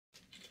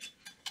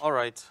All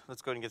right,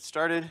 let's go ahead and get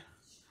started.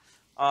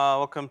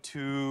 Welcome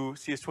to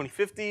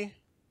CS2050. This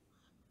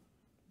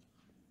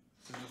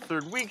is the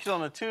third week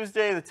on a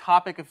Tuesday. The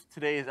topic of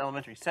today is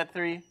elementary set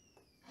theory.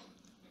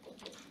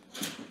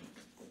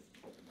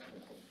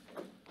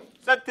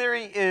 Set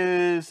theory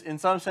is, in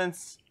some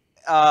sense,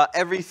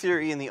 every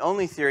theory and the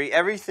only theory.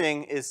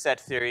 Everything is set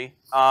theory.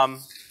 And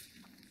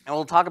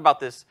we'll talk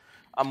about this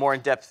more in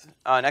depth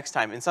next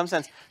time. In some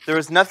sense, there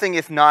is nothing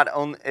if not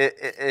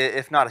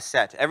a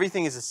set.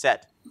 Everything is a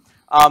set.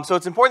 So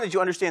it's important that you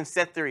understand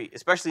set theory,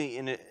 especially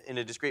in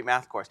a discrete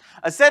math course.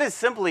 A set is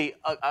simply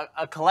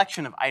a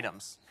collection of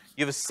items.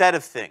 You have a set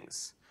of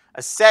things.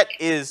 A set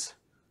is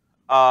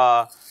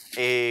a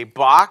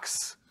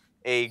box,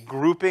 a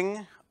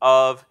grouping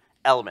of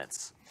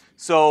elements.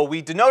 So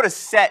we denote a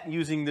set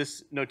using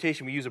this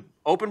notation. We use an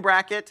open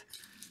bracket,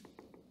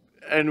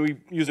 and we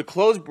use a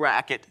closed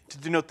bracket to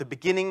denote the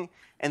beginning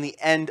and the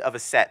end of a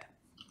set.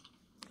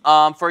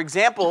 For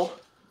example,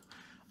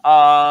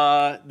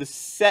 the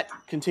set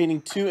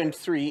containing 2 and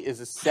 3 is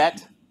a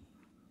set.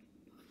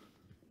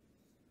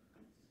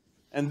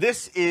 And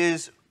this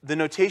is the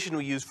notation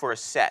we use for a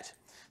set.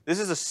 This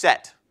is a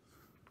set.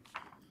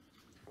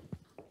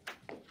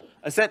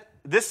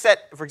 This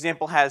set, for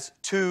example, has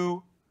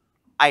 2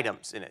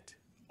 items in it,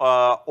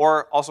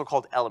 or also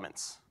called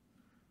elements.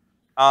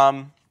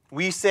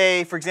 We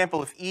say, for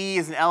example, if E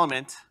is an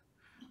element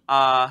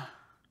and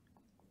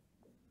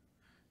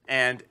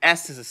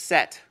S is a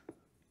set,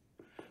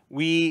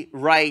 we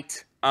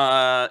write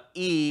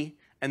E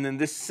and then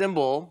this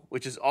symbol,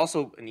 which is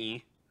also an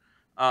E,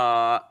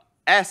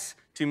 S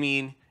to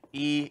mean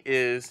E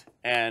is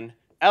an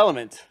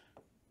element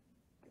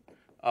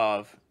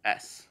of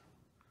S,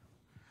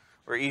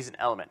 where E is an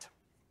element.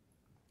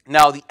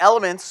 Now, the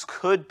elements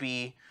could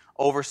be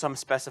over some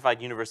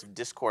specified universe of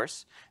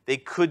discourse. They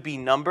could be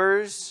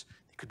numbers,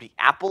 they could be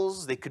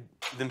apples, they could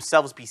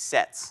themselves be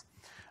sets.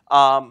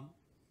 For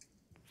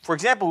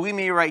example, we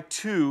may write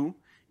 2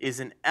 is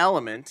an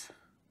element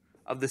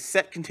of the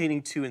set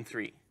containing 2 and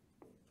 3.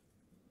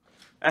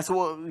 That's the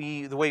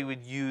way we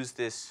would use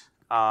this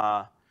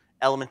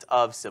element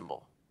of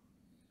symbol.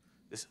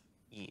 This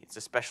E, it's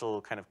a special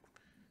kind of,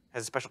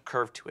 has a special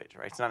curve to it,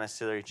 right? It's not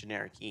necessarily a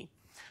generic E.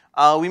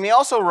 We may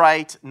also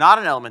write not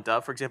an element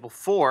of, for example,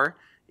 4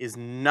 is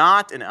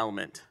not an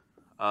element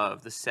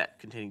of the set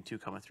containing 2,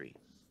 3.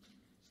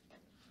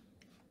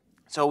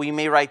 So we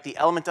may write the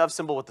element of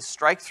symbol with the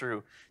strike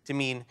through to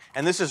mean,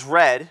 and this is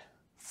red,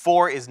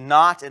 4 is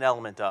not an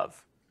element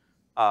of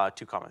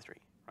 2, 3,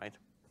 right?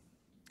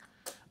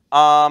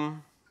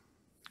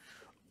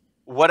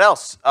 What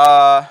else?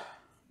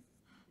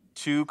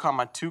 2, 2,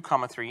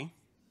 3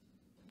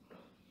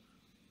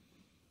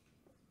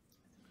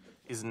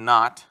 is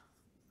not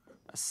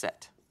a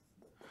set.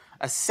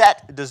 A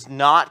set does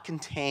not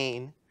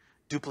contain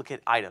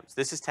duplicate items.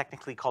 This is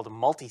technically called a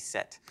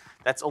multi-set.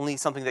 That's only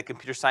something that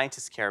computer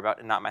scientists care about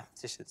and not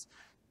mathematicians.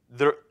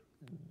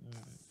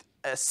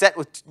 A set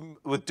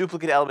with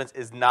duplicate elements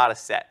is not a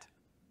set,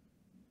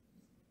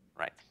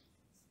 right?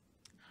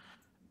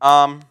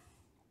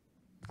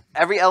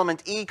 Every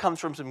element E comes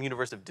from some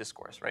universe of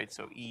discourse, right?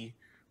 So E,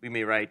 we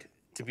may write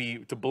to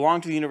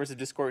belong to the universe of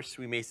discourse.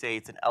 We may say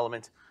it's an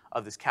element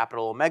of this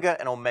capital omega,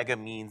 and omega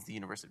means the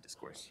universe of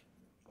discourse.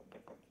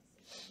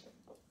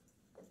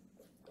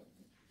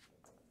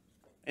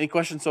 Any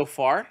questions so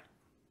far?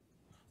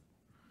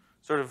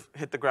 Sort of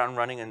hit the ground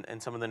running in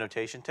some of the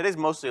notation. Today's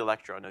mostly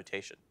electro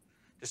notation.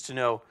 Just to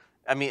know,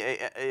 I mean,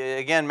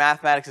 again,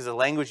 mathematics is a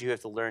language you have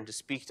to learn to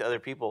speak to other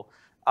people.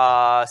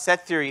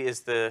 Set theory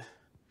is the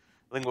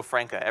lingua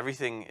franca.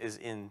 Everything is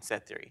in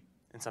set theory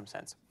in some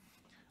sense.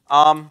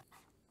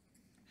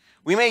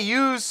 We may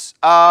use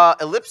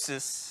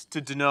ellipsis to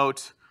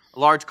denote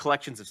large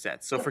collections of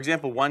sets. So for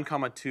example, 1,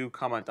 2,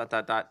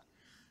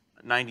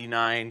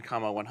 99,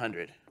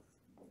 100.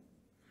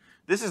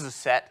 This is a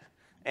set,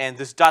 and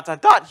this ...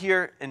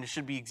 here, and it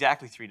should be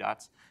exactly 3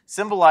 dots,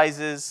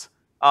 symbolizes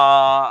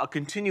a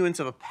continuance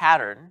of a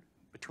pattern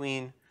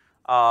between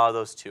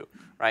those two,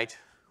 right?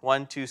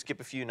 1, 2, skip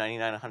a few,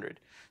 99, 100.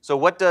 So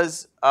what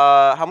does,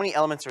 how many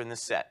elements are in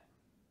this set?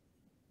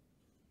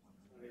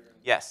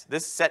 Yes,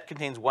 this set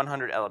contains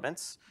 100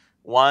 elements.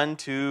 1,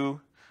 2,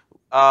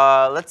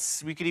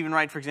 we could even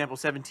write, for example,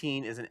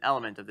 17 is an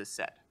element of this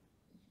set,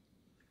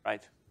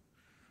 right?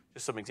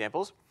 Just some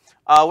examples.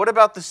 What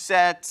about the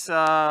set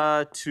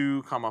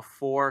 2,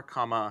 4,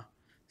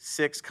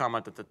 6,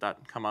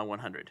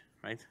 100,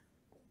 right?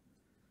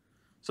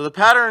 So the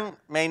pattern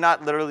may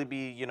not literally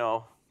be,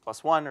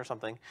 +1 or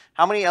something.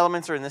 How many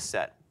elements are in this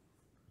set?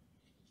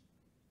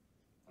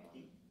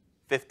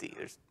 50.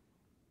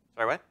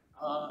 Sorry, what?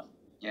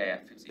 Yeah,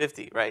 50.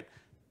 50, right?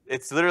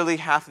 It's literally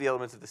half the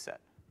elements of the set,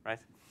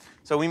 right?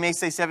 So we may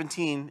say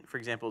 17, for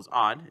example, is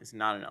odd. It's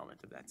not an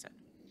element of that set.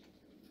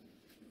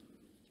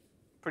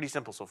 Pretty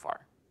simple so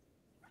far.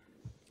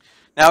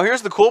 Now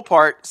here's the cool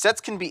part.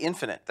 Sets can be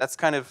infinite. That's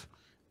kind of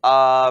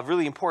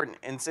really important.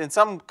 In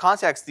some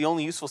contexts, the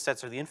only useful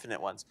sets are the infinite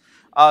ones.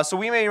 So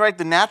we may write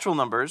the natural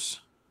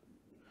numbers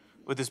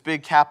with this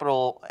big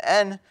capital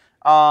N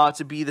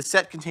to be the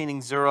set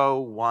containing 0,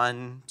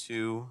 1,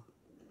 2,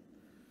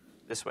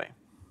 this way.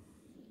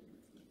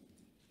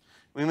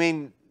 We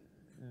may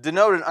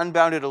denote an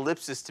unbounded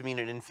ellipsis to mean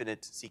an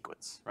infinite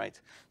sequence, right?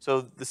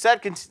 So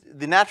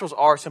the naturals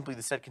are simply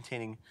the set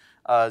containing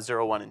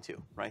 0, 1, and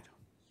 2, right?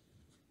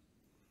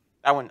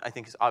 That one I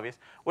think is obvious.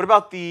 What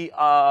about the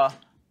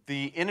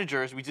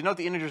integers? We denote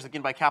the integers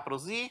again by capital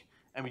Z,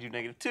 and we do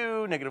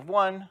 -2,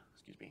 -1.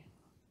 Excuse me.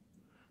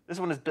 This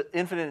one is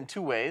infinite in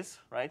two ways,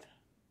 right?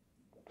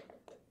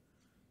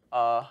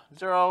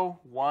 0,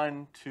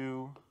 1,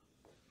 2.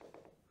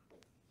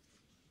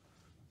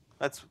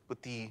 That's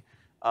what the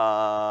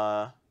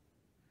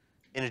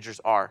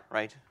integers are,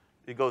 right?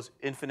 It goes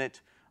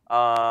infinite,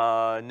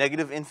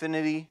 negative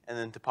infinity, and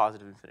then to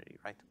positive infinity,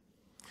 right?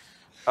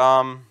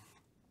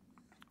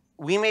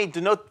 We may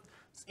denote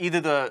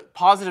either the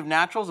positive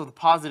naturals or the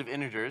positive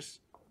integers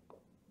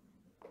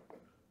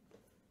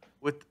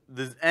with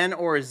the n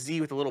or a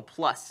z with a little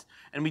plus.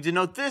 And we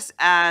denote this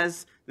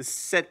as the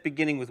set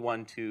beginning with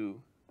 1,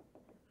 2,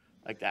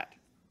 like that.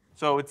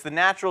 So it's the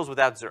naturals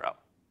without 0.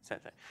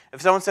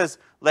 If someone says,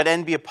 let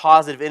n be a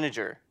positive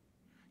integer,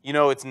 you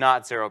know it's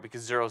not 0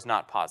 because 0 is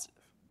not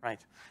positive,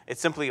 right? It's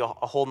simply a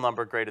whole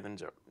number greater than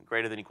 0,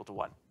 greater than equal to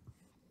 1.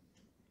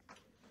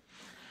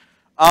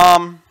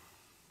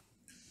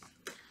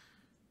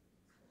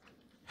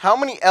 How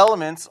many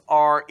elements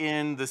are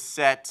in the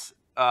set?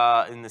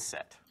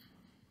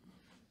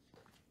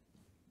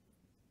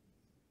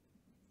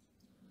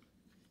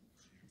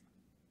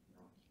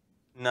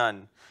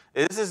 None.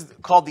 This is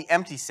called the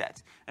empty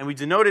set, and we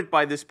denote it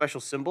by this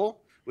special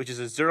symbol, which is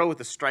a 0 with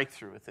a strike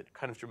through with it,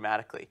 kind of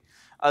dramatically.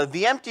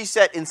 The empty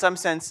set, in some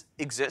sense,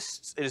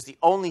 exists. It is the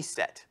only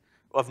set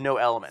of no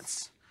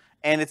elements,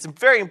 and it's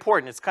very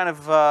important. It's kind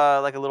of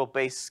like a little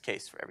base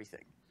case for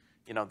everything.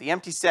 You know, the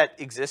empty set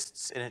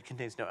exists, and it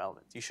contains no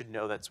elements. You should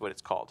know that's what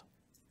it's called,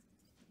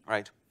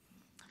 right?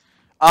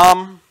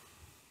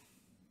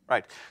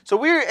 Right. So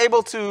we were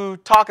able to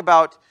talk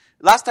about.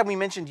 Last time we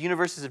mentioned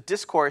universes of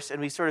discourse,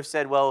 and we sort of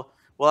said, well,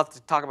 we'll have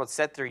to talk about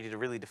set theory to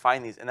really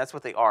define these, and that's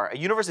what they are. A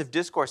universe of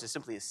discourse is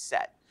simply a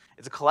set.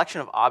 It's a collection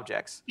of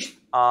objects.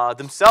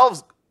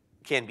 Themselves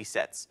can be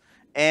sets.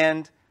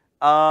 And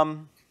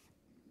when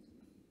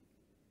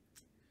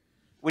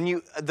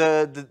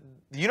the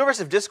universe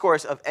of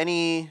discourse of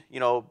any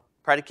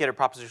predicate or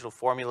propositional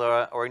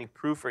formula or any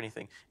proof or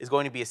anything is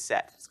going to be a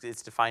set.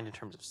 It's defined in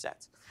terms of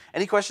sets.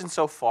 Any questions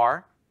so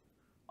far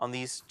on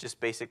these just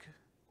basic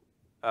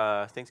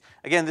things?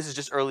 Again, this is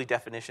just early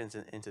definitions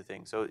into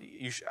things, so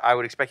I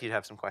would expect you to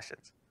have some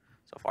questions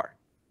so far.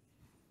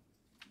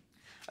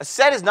 A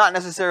set is not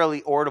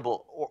necessarily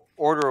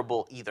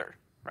orderable either,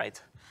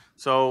 right?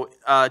 So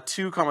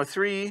 2,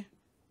 3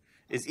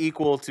 is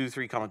equal to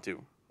 3,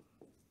 2.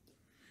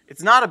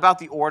 It's not about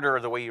the order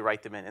or the way you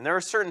write them in, and there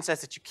are certain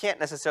sets that you can't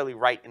necessarily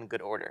write in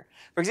good order.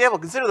 For example,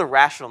 consider the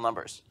rational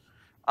numbers.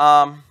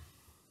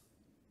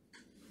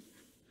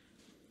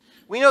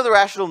 We know the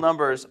rational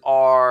numbers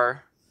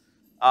are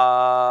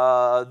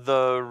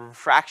the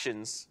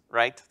fractions,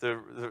 right?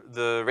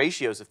 The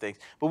ratios of things.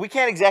 But we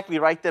can't exactly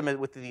write them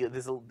with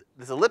this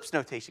ellipse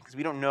notation because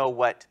we don't know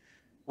what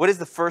is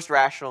the first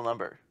rational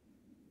number.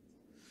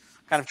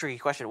 Kind of tricky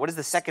question. What is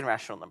the second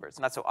rational number? It's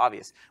not so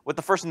obvious. What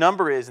the first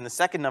number is and the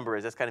second number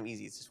is, that's kind of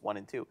easy. It's just 1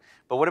 and 2.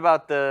 But what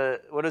about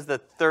what is the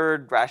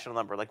third rational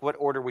number? Like, what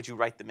order would you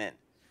write them in?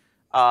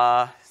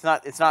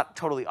 It's not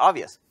totally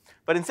obvious.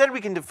 But instead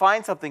we can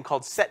define something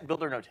called set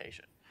builder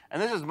notation.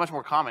 And this is much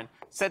more common.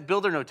 Set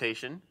builder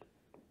notation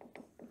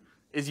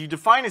is you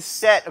define a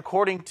set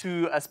according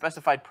to a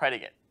specified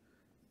predicate.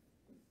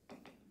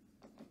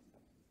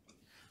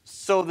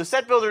 So the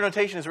set builder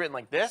notation is written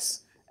like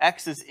this.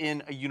 X is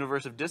in a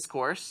universe of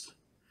discourse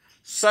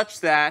such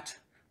that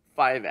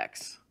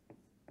 5x.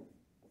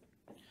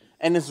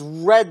 And it's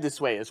read this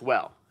way as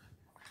well.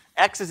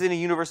 X is in a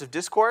universe of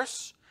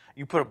discourse.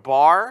 You put a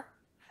bar,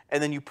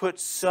 and then you put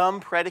some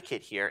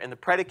predicate here. And the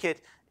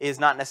predicate is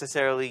not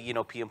necessarily,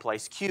 P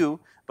implies Q,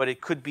 but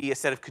it could be a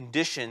set of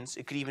conditions.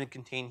 It could even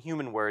contain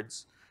human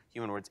words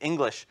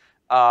English,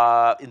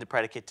 in the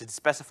predicate to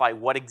specify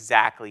what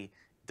exactly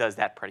does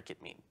that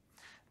predicate mean.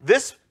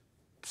 This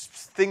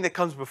thing that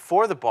comes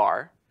before the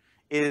bar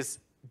is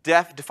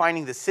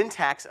defining the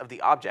syntax of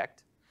the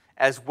object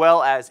as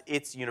well as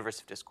its universe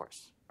of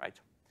discourse, right?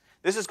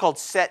 This is called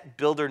set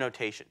builder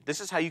notation.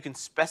 This is how you can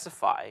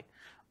specify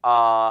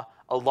a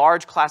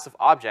large class of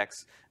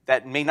objects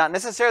that may not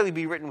necessarily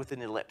be written with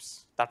an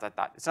ellipse, ...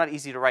 It's not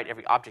easy to write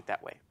every object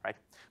that way, right?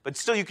 But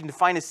still you can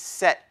define a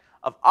set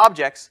of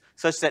objects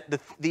such that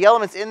the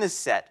elements in this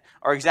set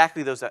are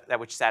exactly those that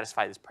which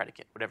satisfy this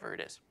predicate, whatever it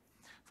is.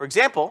 For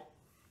example,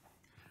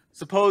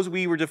 suppose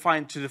we were to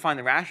define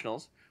the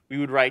rationals, we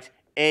would write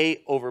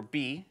A over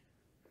B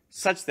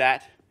such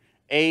that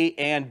A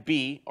and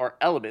B are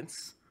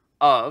elements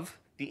of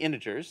the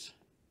integers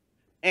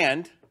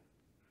and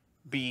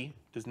B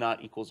does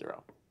not equal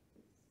 0.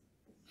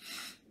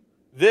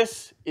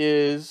 This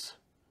is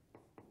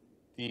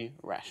the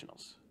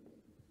rationals.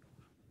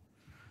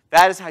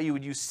 That is how you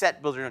would use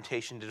set builder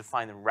notation to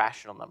define the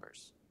rational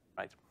numbers.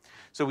 right?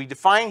 So we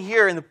define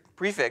here in the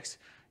prefix.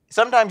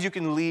 Sometimes you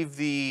can leave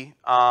the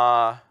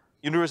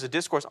universe of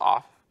discourse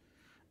off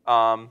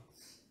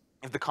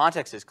if the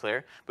context is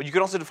clear, but you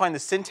can also define the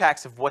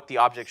syntax of what the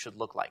object should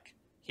look like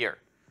here.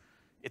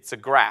 It's a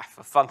graph,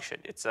 a function,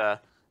 it's a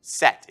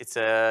set, it's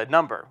a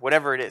number,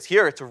 whatever it is.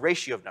 Here it's a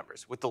ratio of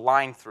numbers with the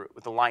line through,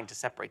 with the line to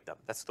separate them.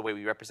 That's the way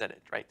we represent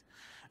it, right?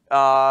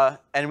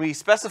 And we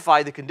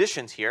specify the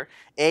conditions here.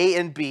 A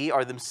and B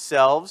are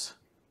themselves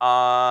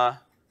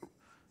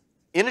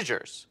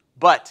integers,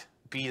 but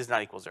B does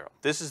not equal 0.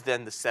 This is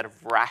then the set of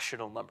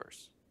rational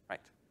numbers,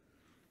 right?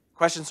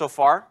 Question so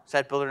far?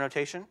 Set builder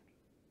notation?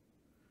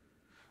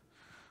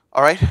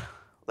 All right.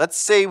 Let's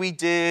say we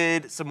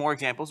did some more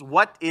examples.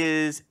 What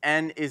is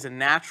n is a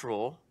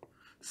natural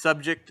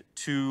subject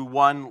to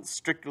 1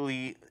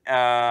 strictly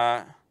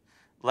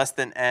less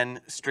than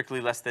n,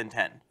 strictly less than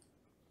 10?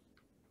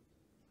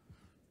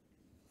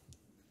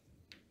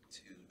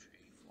 2, 3,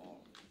 4,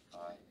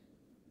 5,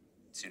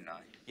 2, 9.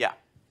 Yeah.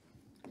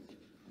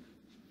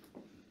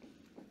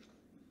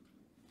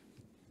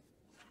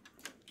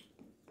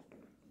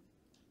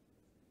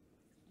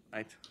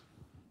 Right.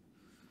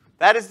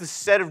 That is the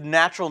set of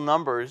natural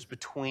numbers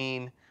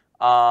between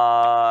 2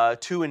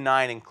 and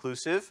 9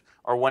 inclusive,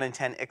 or 1 and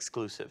 10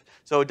 exclusive.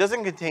 So it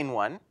doesn't contain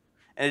 1,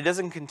 and it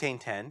doesn't contain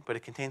 10, but it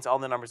contains all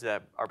the numbers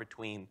that are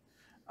between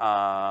 2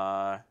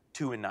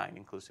 and 9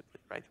 inclusively,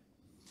 right?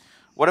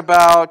 What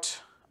about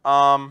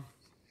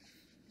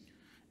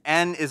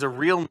n is a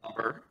real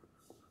number,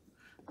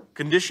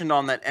 conditioned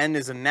on that n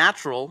is a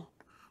natural,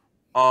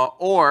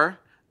 or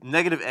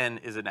negative n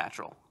is a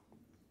natural?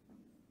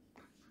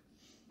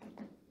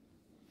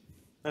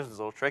 This is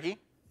a little tricky.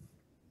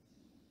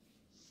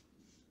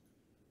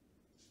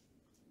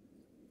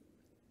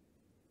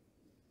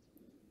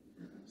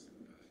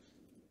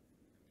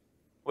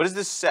 What is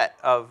this set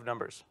of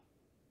numbers?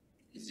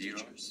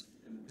 0.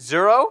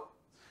 0?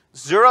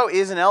 0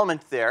 is an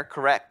element there,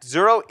 correct.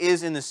 0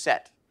 is in the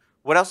set.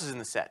 What else is in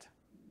the set?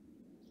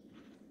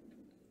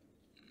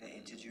 The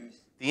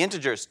integers. The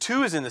integers.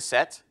 2 is in the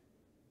set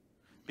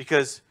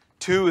because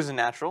 2 is a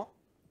natural.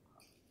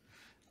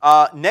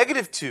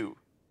 Negative 2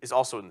 is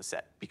also in the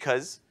set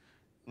because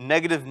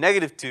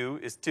negative 2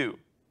 is 2.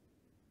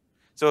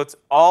 So it's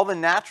all the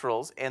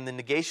naturals and the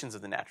negations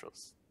of the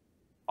naturals.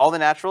 All the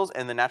naturals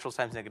and the naturals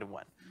times negative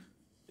 1.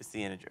 It's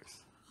the integers.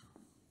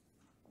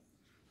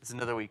 It's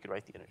another way you could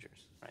write the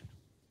integers, right?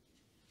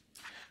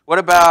 What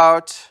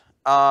about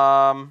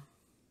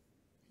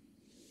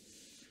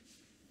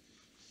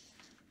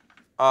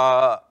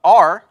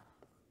R?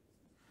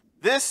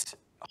 This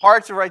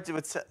hard to write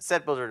with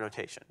set builder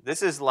notation.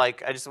 This is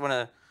like, I just want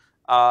to,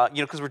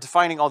 because we're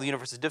defining all the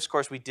universes of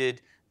discourse, we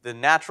did the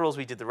naturals,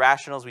 we did the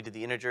rationals, we did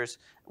the integers.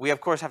 We,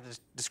 of course, have to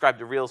describe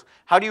the reals.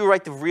 How do you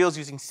write the reals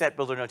using set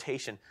builder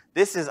notation?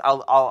 This is,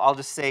 I'll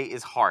just say,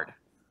 is hard.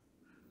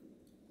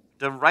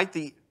 To write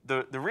the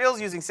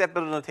reals using set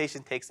builder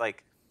notation takes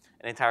like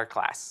an entire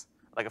class,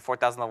 like a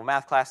 4,000 level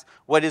math class.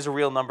 What is a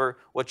real number?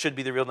 What should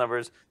be the real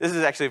numbers? This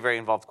is actually a very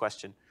involved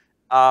question.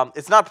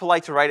 It's not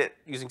polite to write it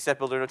using set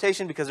builder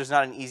notation because there's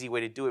not an easy way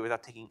to do it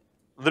without taking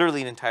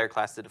literally an entire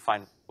class to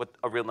define what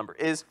a real number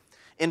is.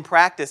 In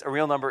practice, a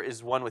real number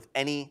is one with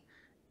any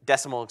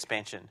decimal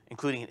expansion,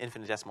 including an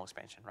infinite decimal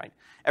expansion, right?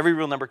 Every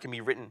real number can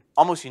be written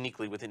almost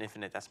uniquely with an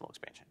infinite decimal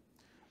expansion.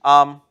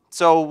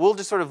 So we'll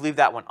just sort of leave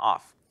that one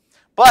off.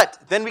 But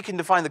then we can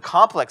define the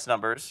complex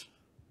numbers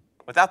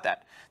without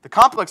that. The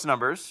complex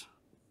numbers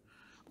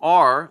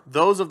are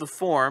those of the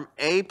form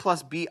a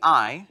plus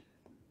bi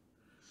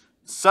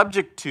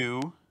subject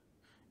to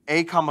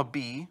a comma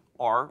b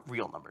are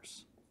real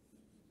numbers.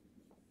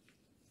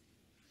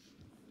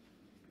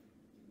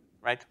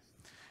 Right?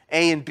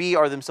 A and b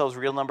are themselves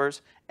real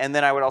numbers, and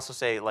then I would also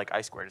say like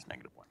I squared is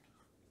negative 1.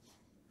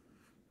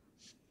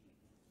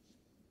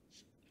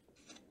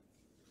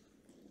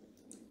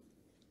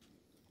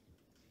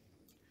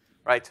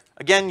 Right?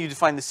 Again, you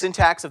define the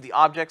syntax of the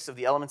objects of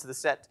the elements of the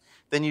set,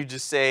 then you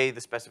just say the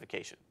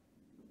specification.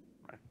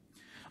 Right?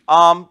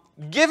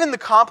 Given the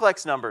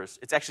complex numbers,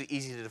 it's actually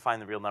easy to define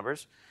the real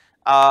numbers,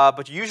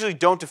 but you usually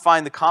don't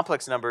define the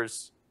complex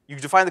numbers. You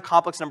define the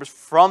complex numbers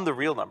from the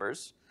real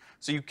numbers.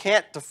 So you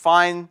can't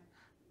define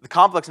the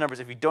complex numbers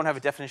if you don't have a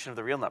definition of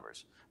the real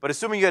numbers. But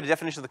assuming you had a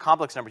definition of the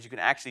complex numbers, you can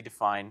actually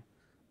define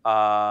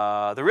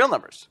the real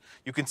numbers.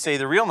 You can say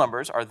the real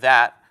numbers are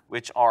that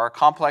which are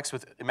complex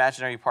with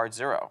imaginary part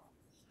 0.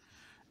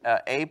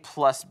 A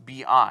plus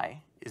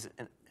bi is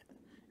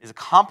a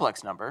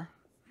complex number,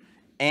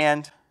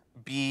 and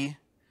b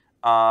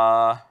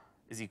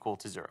is equal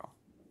to 0.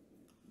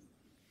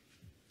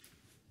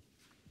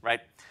 Right?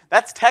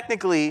 That's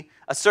technically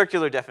a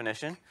circular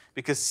definition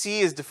because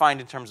C is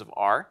defined in terms of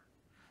R,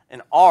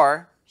 and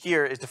R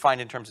here is defined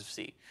in terms of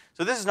C.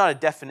 So this is not a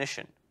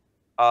definition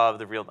of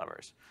the real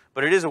numbers,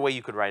 but it is a way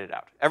you could write it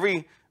out.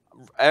 Every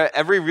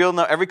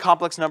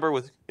complex number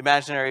with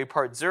imaginary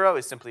part 0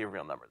 is simply a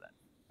real number then.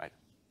 Right?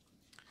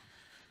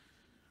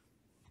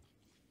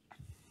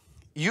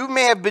 You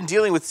may have been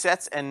dealing with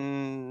sets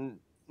and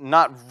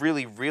not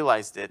really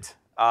realized it.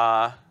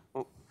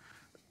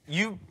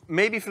 you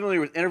may be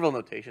familiar with interval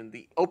notation.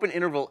 The open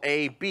interval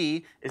a,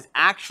 b is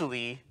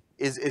actually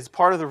is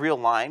part of the real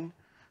line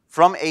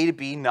from a to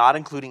b, not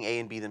including a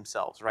and b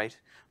themselves, right?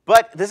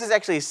 But this is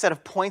actually a set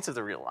of points of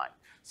the real line.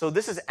 So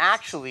this is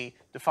actually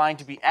defined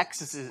to be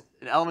x is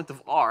an element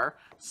of R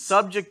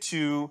subject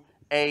to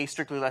a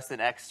strictly less than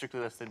x, strictly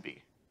less than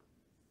b,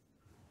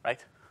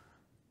 right?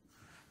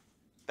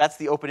 That's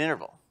the open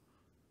interval.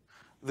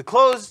 The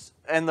closed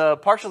and the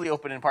partially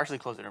open and partially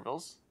closed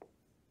intervals,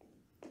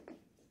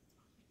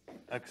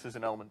 x is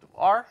an element of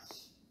R.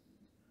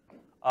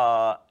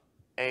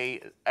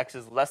 X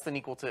is less than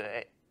equal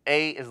to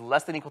a is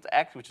less than equal to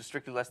x, which is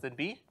strictly less than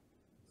b.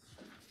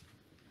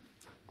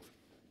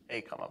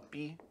 A comma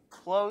b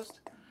closed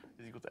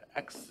is equal to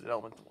x, an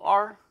element of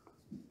R.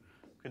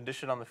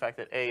 Condition on the fact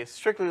that a is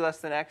strictly less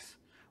than x,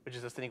 which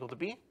is less than equal to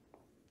b.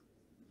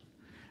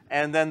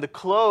 And then the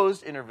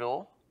closed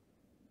interval,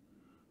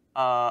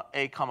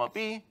 a comma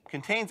b,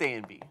 contains a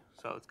and b.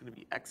 So it's going to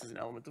be x is an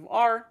element of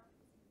R,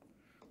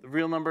 the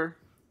real number,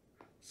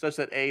 such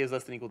that a is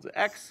less than equal to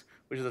x,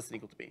 which is less than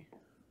equal to b.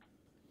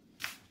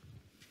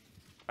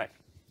 Right.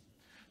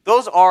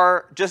 Those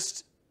are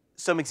just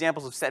some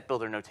examples of set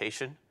builder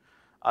notation,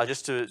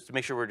 just to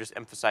make sure we're just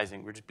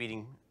emphasizing, we're just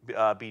beating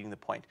the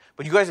point.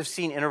 But you guys have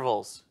seen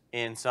intervals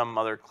in some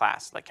other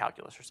class, like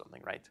calculus or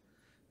something, right?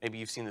 Maybe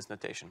you've seen this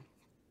notation.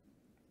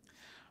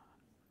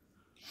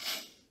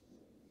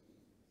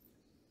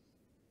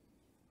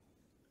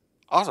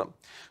 Awesome.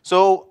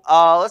 So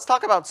let's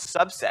talk about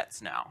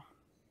subsets now.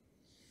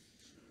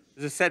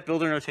 The set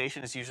builder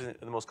notation is usually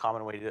the most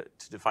common way to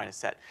define a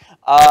set.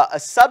 A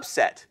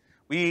subset,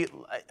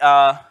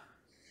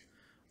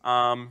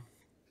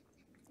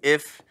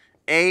 if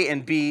A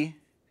and B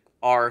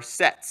are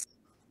sets,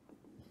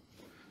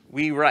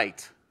 we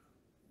write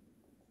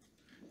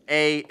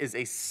A is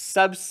a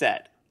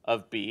subset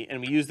of B, and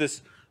we use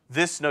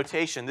this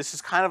notation. This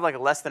is kind of like a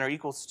less than or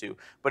equals to,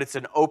 but it's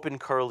an open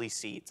curly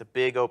C. It's a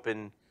big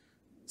open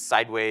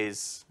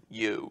sideways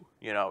U.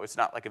 You know, it's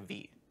not like a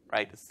V,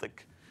 right? It's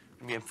like,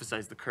 let me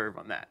emphasize the curve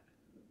on that.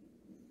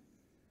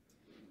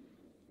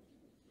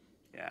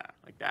 Yeah,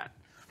 like that.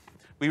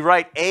 We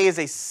write A is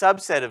a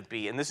subset of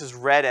B, and this is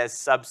read as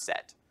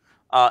subset.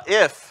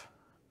 If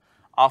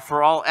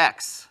for all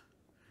x,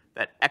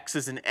 that x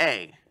is in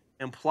A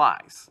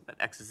implies that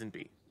x is in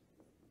B.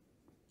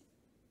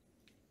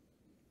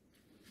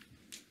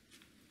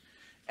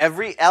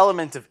 Every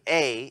element of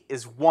A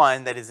is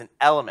one that is an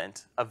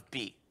element of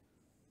B.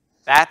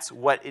 That's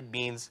what it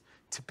means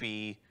to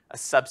be a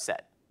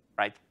subset,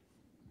 right?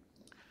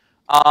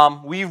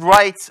 We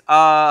write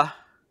A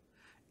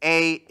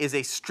is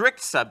a strict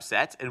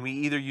subset, and we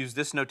either use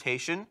this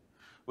notation,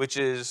 which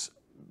is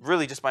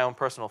really just my own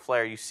personal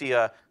flair. You see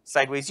a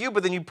sideways U,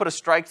 but then you put a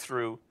strike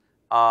through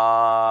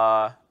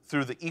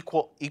the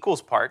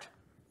equals part.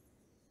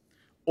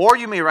 Or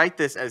you may write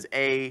this as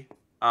a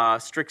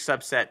strict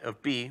subset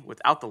of B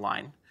without the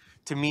line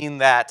to mean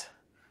that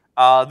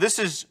this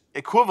is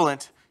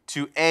equivalent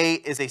to A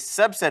is a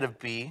subset of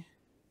B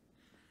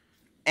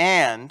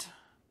and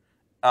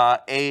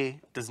A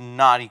does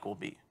not equal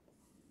B.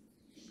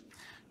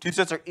 Two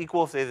sets are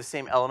equal if they have the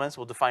same elements.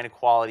 We'll define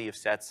equality of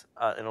sets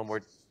in a little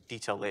more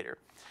detail later.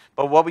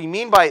 But what we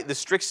mean by the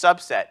strict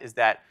subset is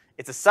that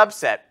it's a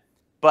subset,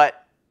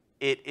 but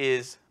it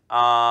is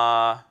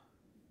a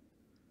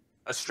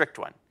strict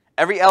one.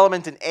 Every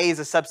element in A is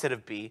a subset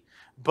of B,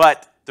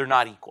 but they're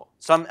not equal.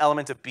 Some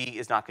element of B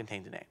is not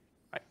contained in A.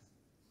 Right?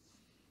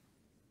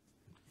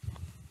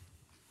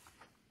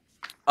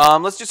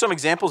 Let's do some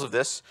examples of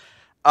this.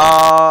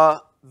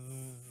 The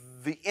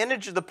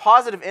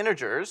positive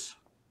integers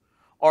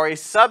are a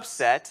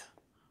subset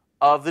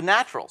of the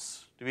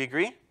naturals. Do we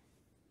agree?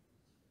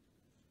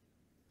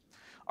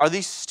 Are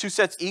these two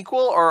sets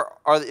equal, or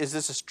is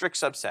this a strict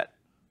subset?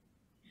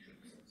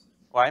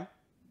 Why?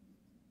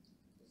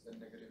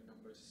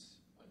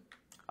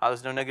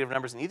 There's no negative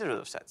numbers in either of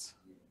those sets.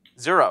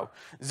 0.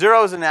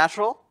 0 is a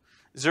natural.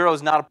 0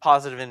 is not a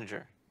positive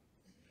integer.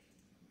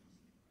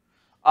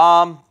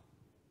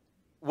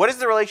 What is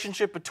the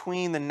relationship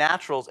between the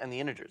naturals and the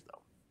integers,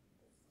 though?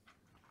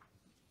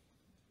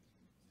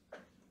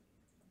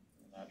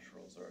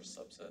 Naturals are a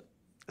subset.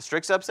 A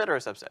strict subset or a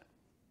subset?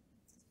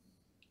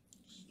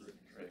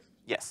 Strict.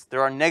 Yes,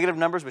 there are negative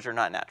numbers which are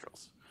not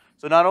naturals.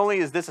 So not only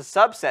is this a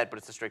subset, but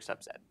it's a strict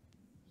subset.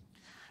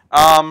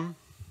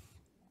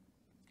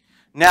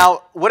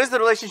 Now, what is the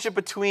relationship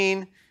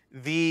between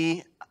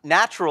the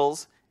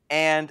naturals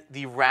and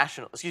the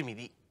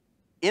the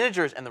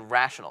integers and the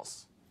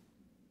rationals?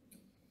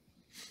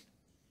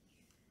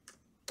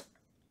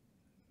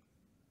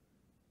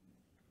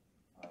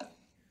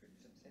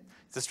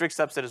 It's a strict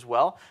subset as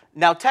well.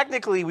 Now,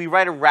 technically, we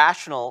write a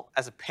rational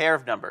as a pair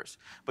of numbers,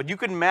 but you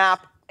could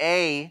map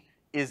A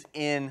is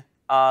in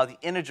the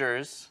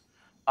integers.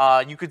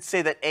 You could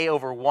say that A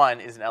over 1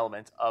 is an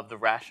element of the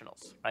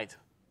rationals, right?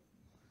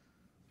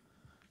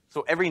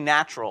 So every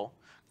natural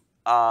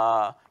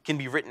can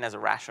be written as a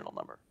rational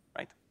number,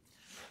 right?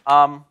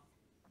 Now,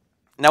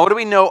 what do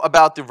we know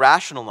about the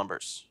rational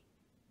numbers?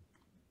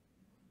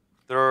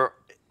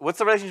 what's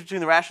the relationship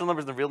between the rational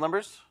numbers and the real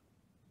numbers?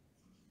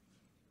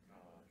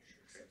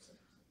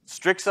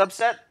 Strict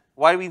subset?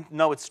 Why do we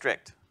know it's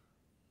strict?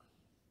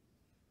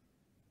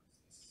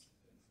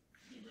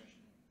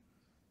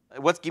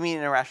 Give me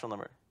an irrational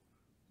number?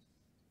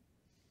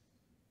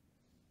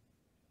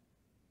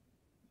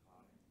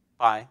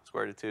 Pi,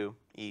 square root of 2,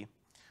 e.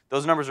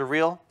 Those numbers are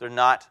real. They're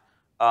not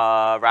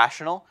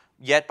rational.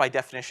 Yet, by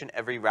definition,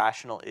 every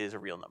rational is a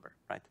real number,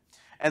 right?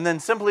 And then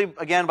simply,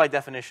 again, by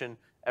definition,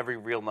 every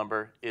real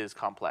number is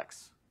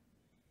complex.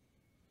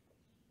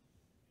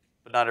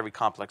 But not every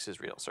complex is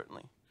real,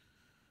 certainly.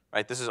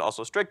 Right? This is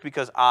also strict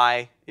because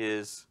I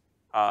is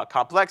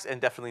complex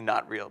and definitely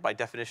not real. By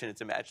definition,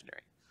 it's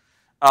imaginary.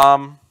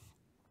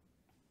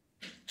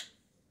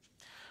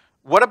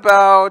 What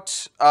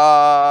about,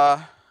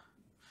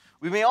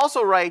 we may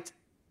also write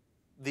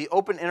the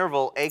open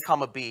interval a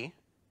comma b.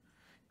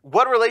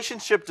 What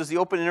relationship does the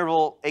open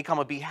interval a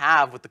comma b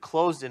have with the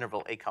closed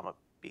interval a comma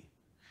b?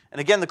 And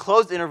again, the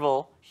closed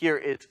interval here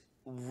is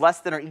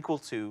less than or equal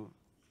to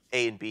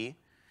a and b,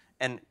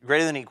 and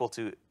greater than or equal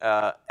to,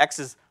 x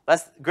is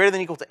greater than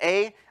or equal to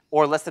a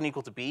or less than or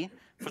equal to b.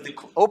 For the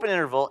open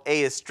interval,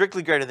 a is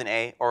strictly greater than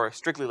a or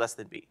strictly less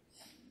than b,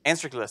 and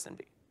strictly less than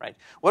b, right?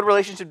 What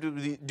relationship do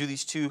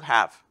these two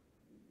have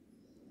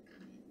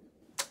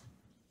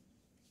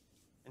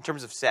in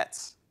terms of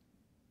sets?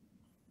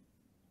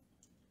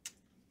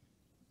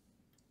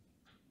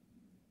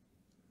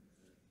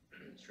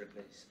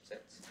 Strictly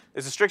subsets.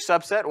 It's a strict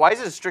subset. Why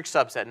is it a strict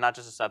subset, not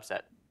just a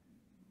subset?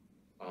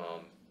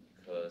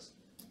 Because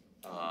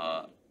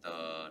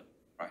the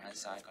right-hand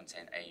side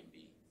contains A and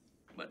B,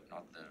 but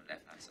not the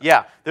left-hand side.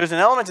 Yeah, there's an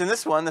element in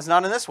this one that's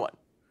not in this one.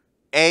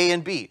 A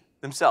and B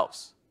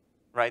themselves,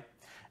 right?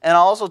 And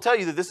I'll also tell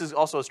you that this is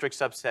also a strict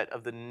subset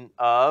of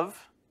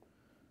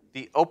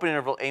the open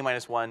interval a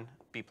minus 1,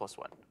 b plus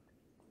 1.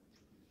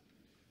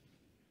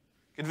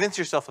 Convince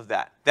yourself of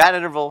that. That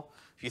interval,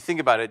 if you think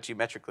about it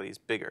geometrically, is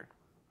bigger,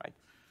 right?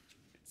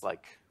 It's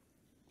like,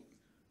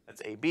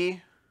 that's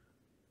AB,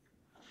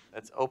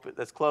 that's open,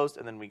 that's closed,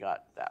 and then we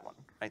got that one,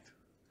 right?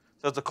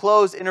 So it's a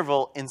closed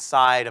interval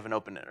inside of an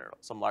open interval,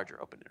 some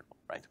larger open interval,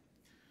 right?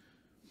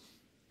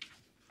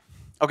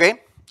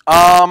 Okay.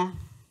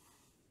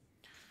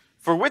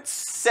 For which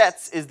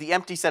sets is the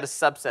empty set a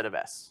subset of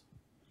S?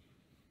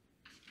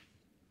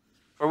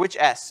 For which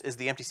S is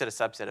the empty set a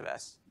subset of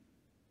S?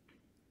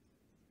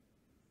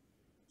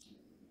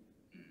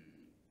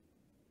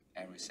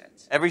 Every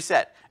set. Every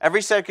set.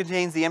 Every set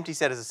contains the empty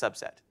set as a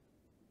subset.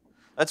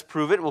 Let's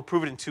prove it. We'll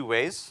prove it in two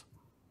ways.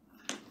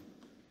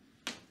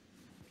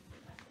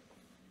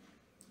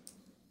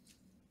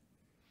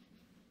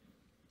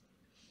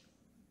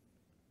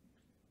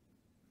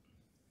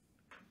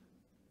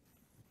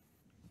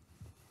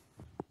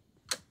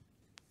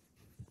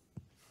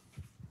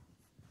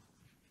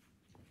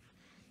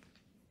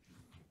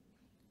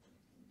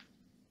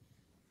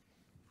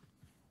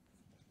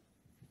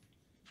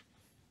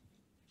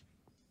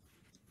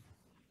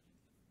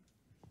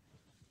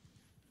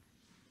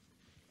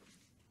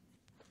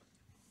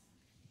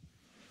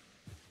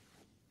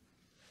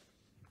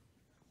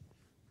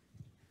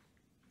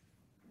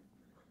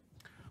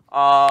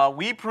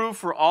 We prove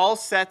for all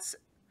sets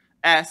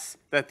S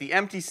that the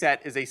empty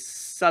set is a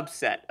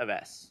subset of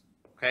S.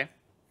 Okay?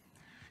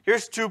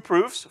 Here's two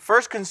proofs.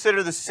 First,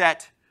 consider the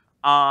set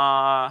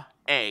A.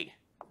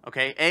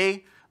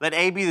 Okay? Let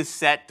A be the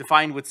set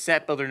defined with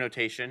set builder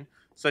notation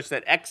such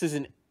that X is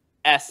an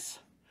S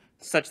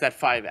such that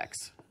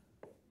 5X.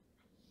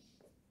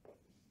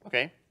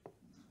 Okay?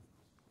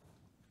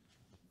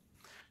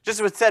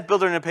 Just with set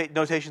builder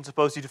notation,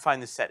 suppose you define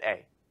this set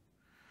A.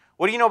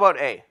 What do you know about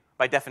A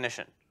by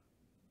definition?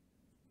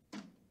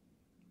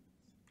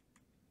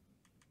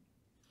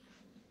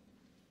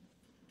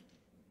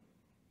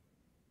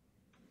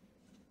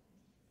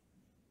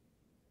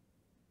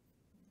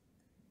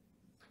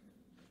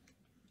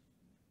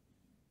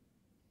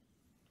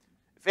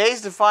 If A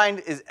is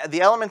defined, the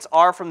elements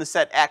are from the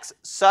set X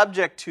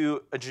subject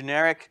to a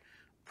generic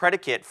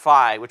predicate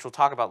phi, which we'll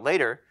talk about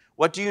later.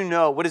 What do you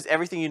know? What is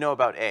everything you know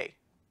about A?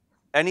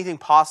 Anything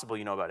possible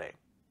you know about A?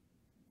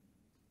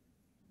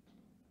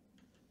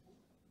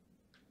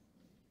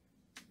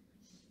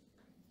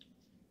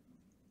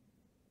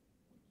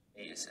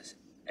 A is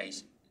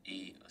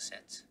a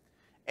set.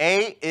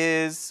 A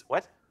is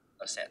what?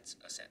 A set.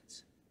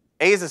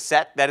 A is a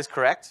set. That is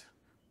correct.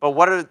 But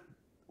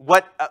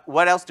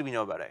what else do we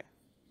know about A?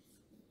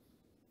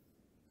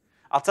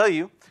 I'll tell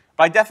you.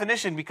 By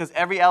definition, because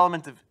every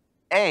element of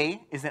A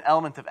is an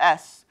element of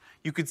S,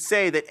 you could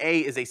say that A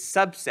is a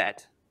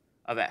subset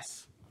of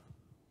S.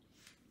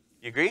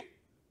 You agree?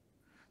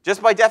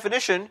 Just by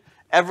definition,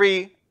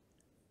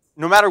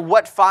 no matter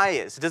what phi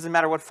is, it doesn't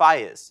matter what phi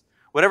is.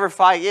 Whatever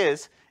phi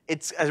is,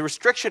 it's a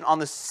restriction on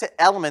the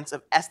elements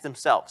of S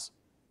themselves.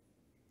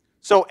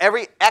 So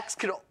every X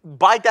could,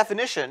 by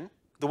definition,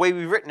 the way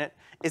we've written it,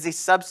 is a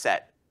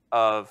subset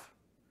of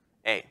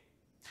A.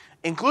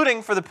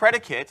 Including for the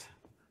predicate,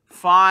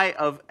 phi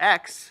of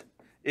X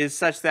is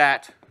such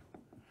that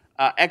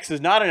X is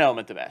not an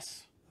element of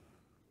S.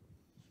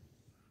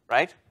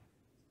 right?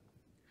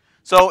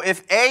 So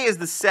if A is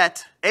the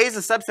set, A is a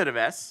subset of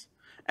S,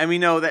 and we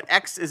know that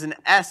X is an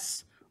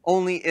S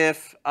only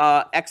if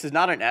X is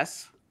not an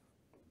S,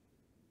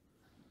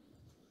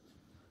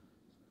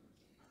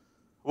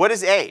 what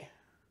is A?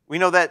 We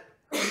know that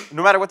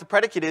no matter what the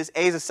predicate is,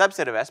 A is a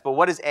subset of S, but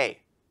what is A?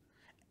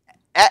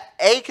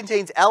 A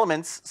contains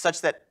elements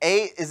such that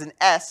A is an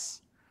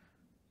S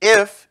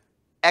if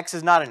X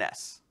is not an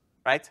S,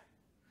 right?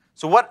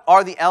 So what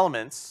are the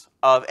elements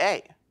of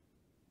A?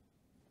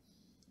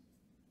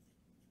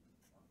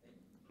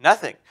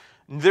 Nothing.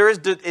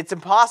 It's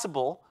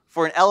impossible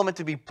for an element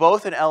to be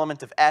both an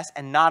element of S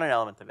and not an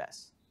element of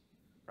S,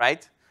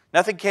 right?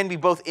 Nothing can be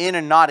both in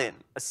and not in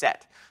a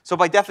set. So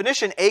by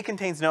definition, A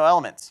contains no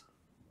elements.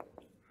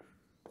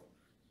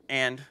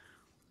 And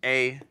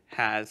A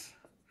has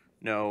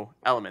no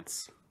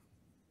elements.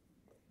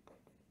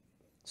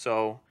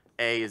 So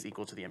A is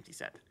equal to the empty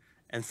set.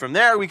 And from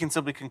there, we can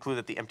simply conclude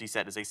that the empty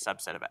set is a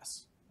subset of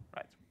S,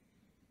 right?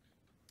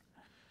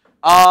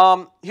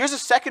 Here's a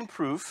second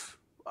proof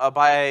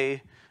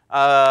by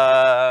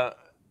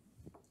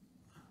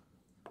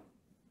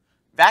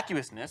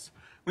vacuousness.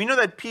 We know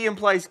that P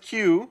implies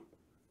Q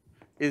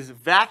is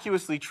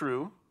vacuously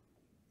true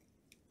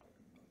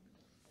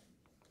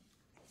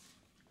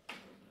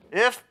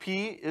if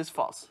P is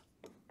false.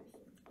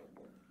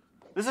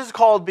 This is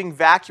called being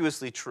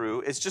vacuously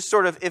true. It's just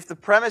sort of, if the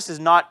premise is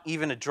not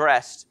even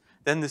addressed,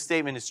 then the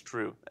statement is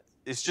true.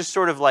 It's just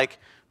sort of like,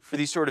 for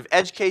these sort of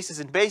edge cases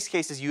and base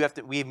cases,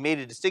 we've made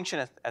a distinction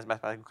as a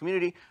mathematical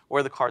community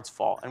where the cards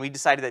fall. And we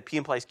decided that P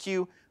implies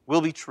Q will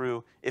be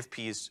true if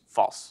P is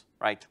false,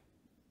 right?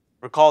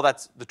 Recall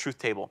that's the truth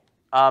table.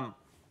 And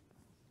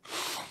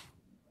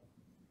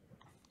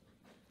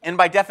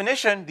by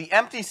definition, the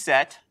empty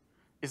set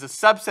is a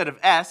subset of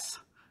S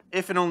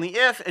if and only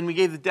if, and we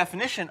gave the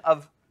definition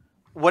of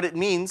what it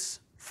means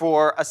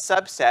for a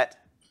subset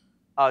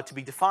to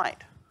be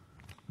defined.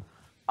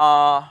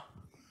 For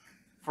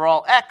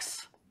all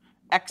X,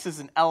 X is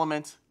an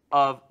element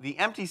of the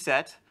empty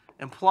set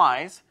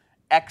implies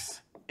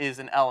X is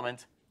an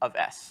element of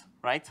S,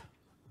 right?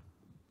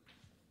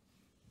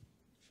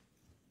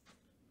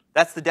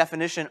 That's the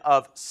definition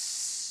of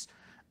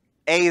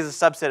A is a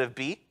subset of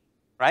B,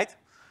 right?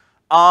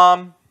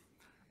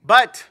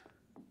 But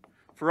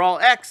for all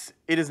X,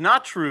 it is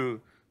not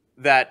true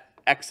that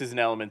X is an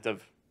element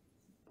of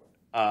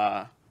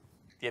the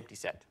empty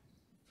set,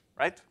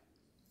 right?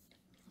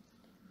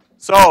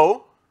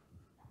 So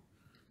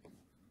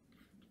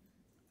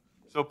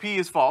P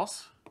is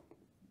false.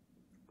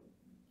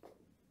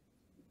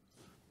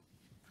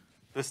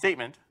 The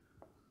statement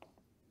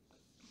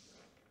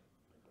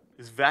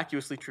is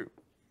vacuously true.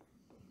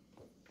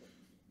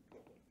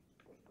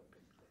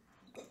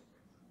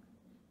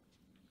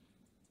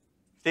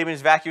 Statement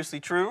is vacuously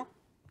true.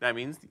 That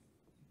means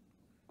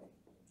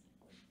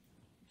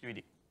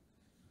QED.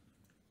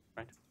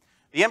 Right?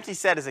 The empty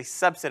set is a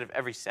subset of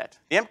every set.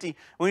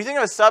 When you think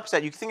of a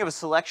subset, you can think of a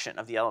selection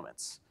of the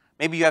elements.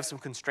 Maybe you have some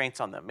constraints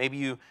on them. Maybe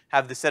you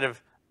have the set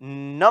of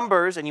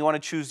numbers and you want to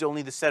choose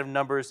only the set of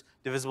numbers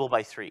divisible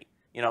by 3.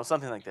 You know,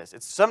 something like this.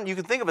 You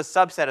can think of a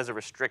subset as a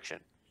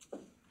restriction.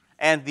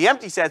 And the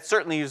empty set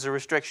certainly is a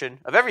restriction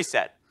of every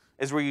set,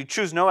 is where you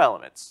choose no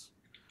elements.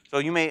 So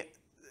you may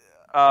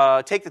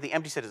take that the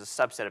empty set is a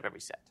subset of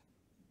every set.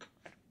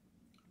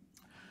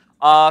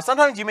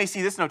 Sometimes you may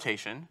see this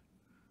notation,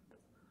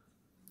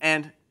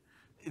 and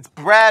it's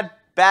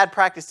bad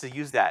practice to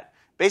use that.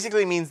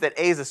 Basically, it means that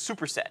A is a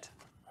superset.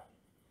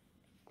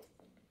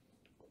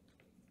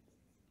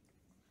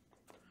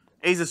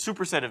 A is a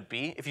superset of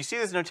B. If you see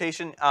this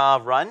notation,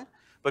 run.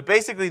 But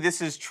basically,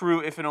 this is true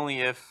if and only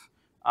if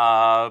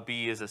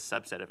B is a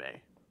subset of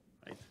A.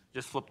 Right?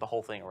 Just flip the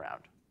whole thing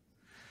around.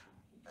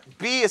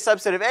 B, a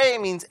subset of A,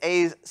 means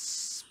A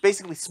is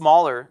basically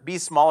smaller. B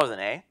is smaller than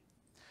A.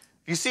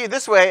 If you see it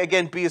this way,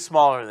 again, B is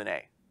smaller than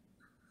A.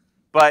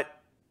 But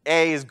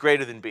A is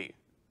greater than B,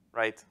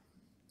 right?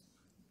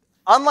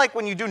 Unlike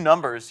when you do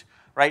numbers,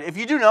 right? If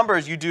you do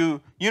numbers,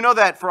 you know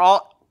that for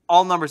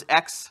all numbers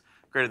x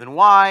greater than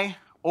y,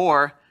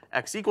 or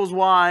x equals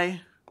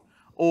y,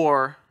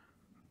 or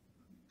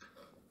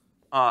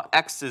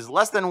x is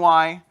less than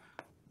y,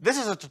 this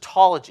is a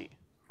tautology,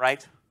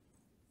 right?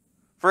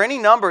 For any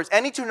numbers,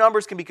 any two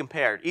numbers can be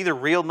compared, either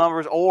real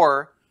numbers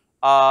or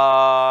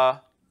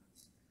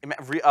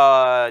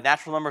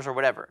natural numbers or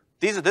whatever.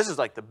 This is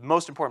like the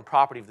most important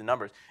property of the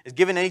numbers, is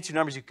given any two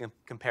numbers, you can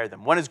compare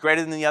them. One is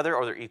greater than the other,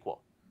 or they're equal.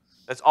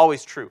 That's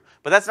always true.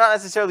 But that's not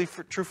necessarily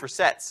true for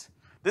sets.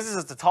 This is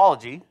a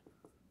tautology,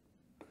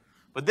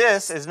 but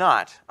this is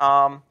not.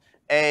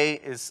 A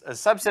is a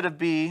subset of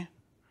B,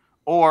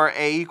 or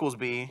A equals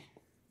B,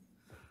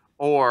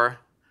 or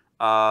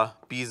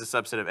B is a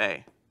subset of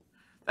A.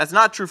 That's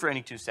not true for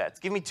any two sets.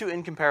 Give me two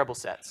incomparable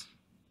sets.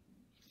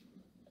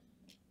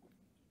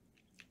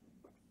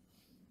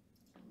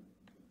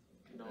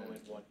 No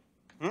and one.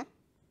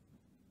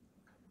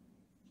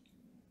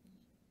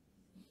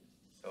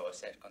 So a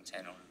set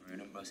contains real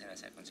numbers and a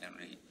set contains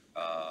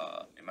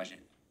a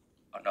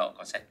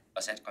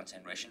set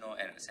contains rational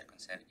and a set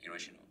contains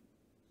irrational.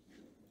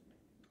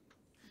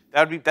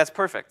 That's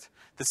perfect.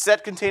 The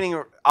set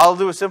containing, I'll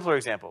do a simpler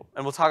example,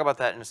 and we'll talk about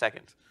that in a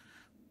second.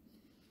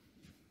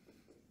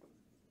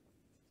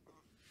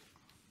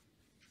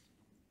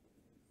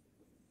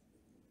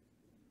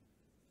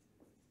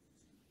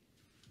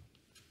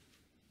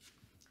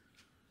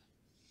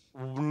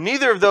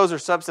 Neither of those are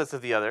subsets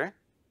of the other,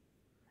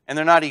 and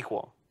they're not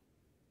equal.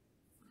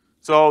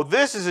 So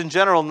this is in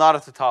general not a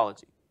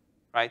tautology,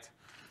 right?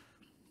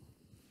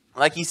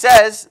 Like he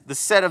says, the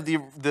set of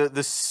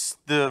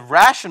the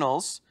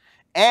rationals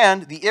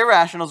and the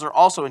irrationals are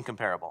also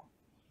incomparable,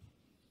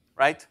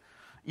 right?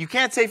 You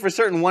can't say for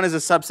certain one is a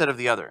subset of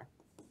the other.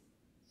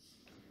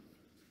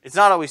 It's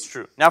not always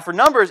true. Now for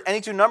numbers,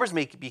 any two numbers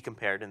may be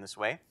compared in this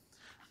way.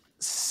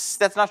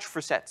 That's not true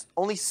for sets.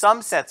 Only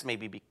some sets may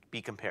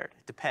be compared.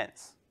 It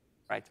depends,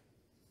 right?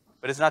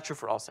 But it's not true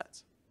for all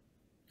sets.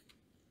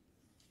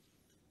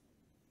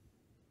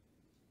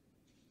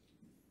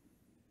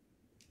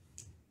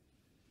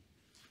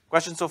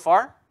 Questions so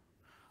far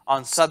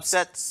on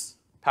subsets,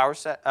 power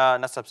set,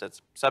 not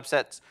subsets,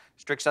 subsets,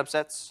 strict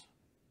subsets?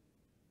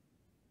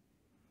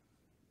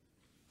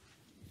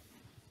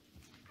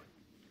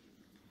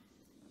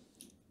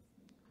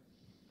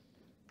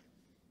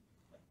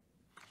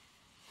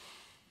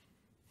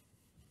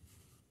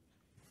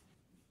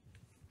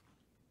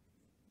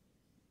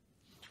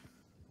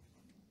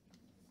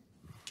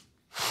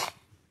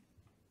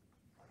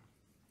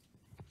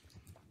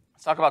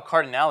 Let's talk about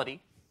cardinality.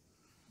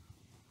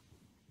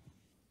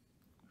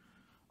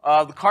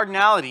 The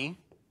cardinality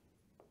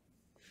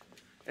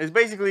is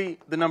basically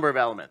the number of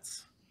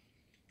elements.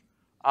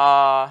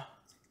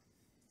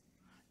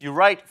 You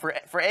write,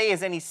 for A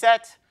as any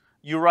set,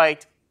 you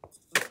write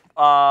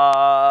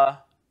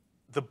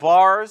the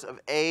bars of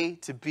A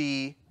to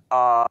be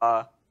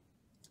the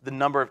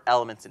number of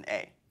elements in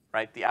A,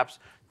 right?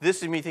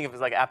 This you may think of as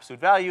like absolute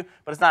value,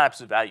 but it's not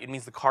absolute value. It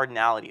means the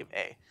cardinality of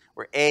A,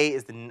 where A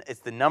is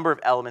it's the number of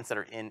elements that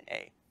are in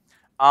A.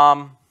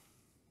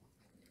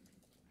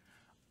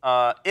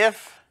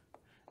 If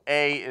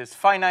A is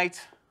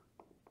finite,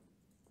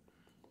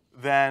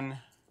 then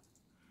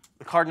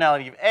the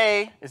cardinality of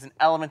A is an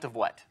element of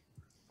what?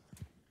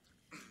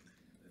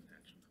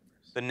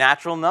 The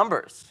natural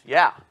numbers,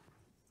 yeah.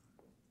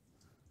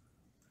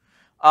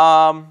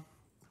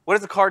 What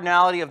is the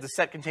cardinality of the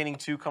set containing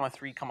 2,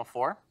 3,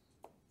 4?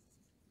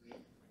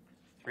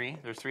 3,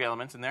 there's 3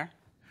 elements in there.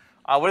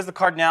 What is the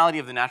cardinality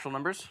of the natural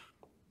numbers?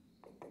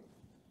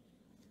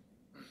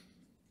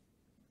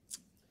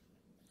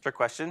 Trick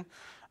question.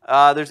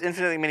 There's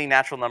infinitely many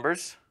natural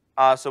numbers.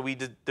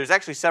 There's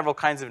actually several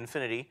kinds of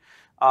infinity.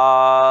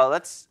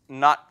 Let's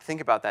not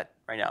think about that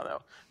right now,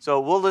 though. So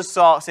we'll just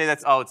say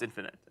it's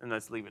infinite, and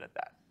let's leave it at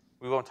that.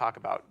 We won't talk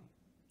about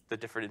the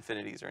different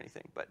infinities or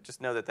anything, but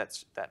just know that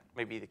that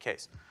may be the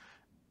case.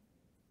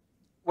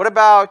 What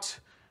about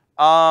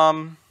what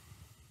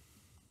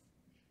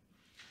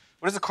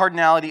is the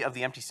cardinality of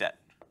the empty set?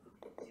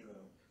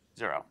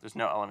 0. There's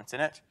no elements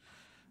in it.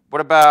 What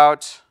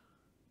about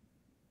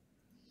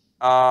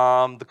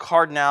the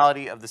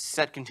cardinality of the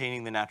set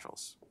containing the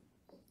naturals?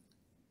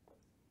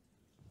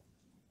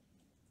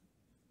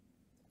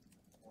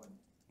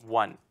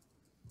 1.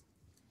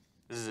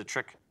 This is a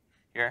trick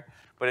here,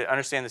 but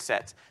understand the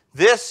sets.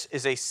 This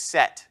is a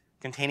set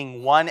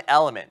containing one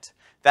element.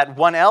 That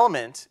one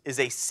element is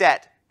a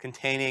set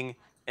containing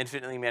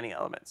infinitely many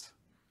elements.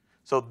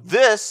 So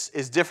this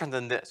is different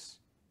than this,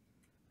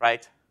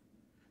 right?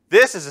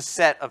 This is a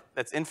set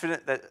that's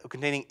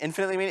containing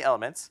infinitely many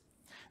elements.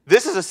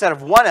 This is a set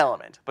of one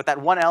element, but that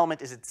one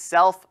element is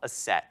itself a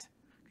set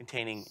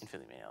containing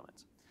infinitely many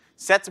elements.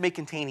 Sets may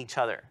contain each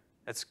other.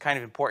 That's kind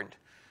of important.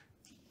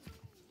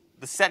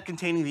 The set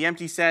containing the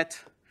empty set,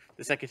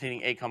 the set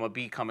containing A,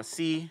 B,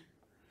 C,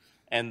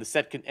 and the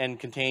set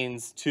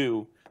contains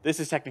 2. This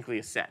is technically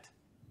a set,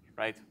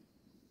 right?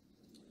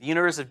 The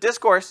universe of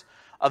discourse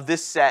of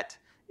this set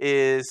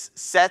is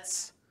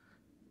sets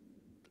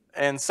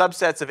and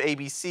subsets of A,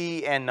 B,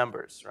 C, and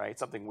numbers, right?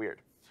 Something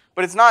weird.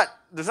 But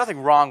there's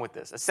nothing wrong with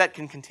this. A set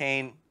can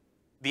contain,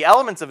 the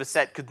elements of a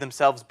set could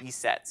themselves be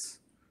sets,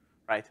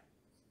 right?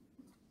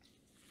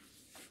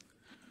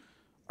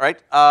 All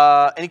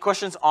right, any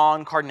questions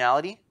on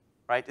cardinality,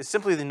 right? It's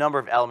simply the number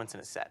of elements in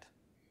a set.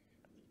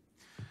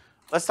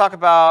 Let's talk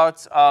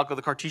about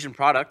the Cartesian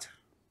product.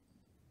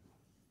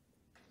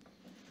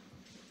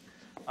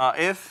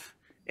 If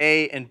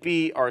A and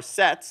B are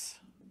sets,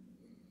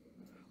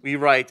 we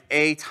write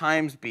A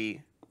times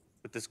B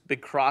with this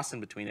big cross in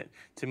between it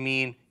to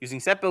mean,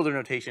 using set builder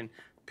notation,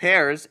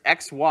 pairs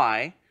x,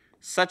 y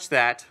such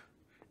that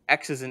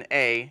x is in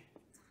A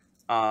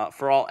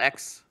for all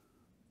x.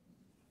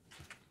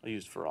 I'll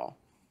use for all.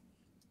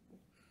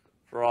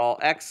 For all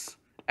x,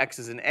 x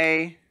is in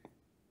A,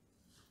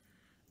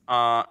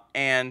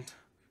 and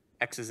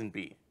x is in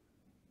B.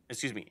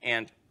 Excuse me,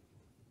 and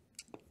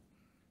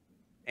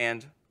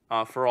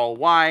for all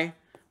y,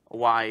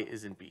 y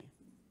is in B.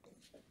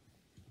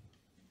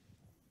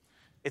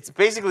 It's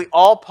basically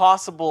all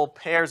possible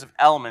pairs of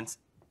elements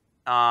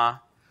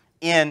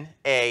in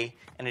A,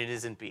 and it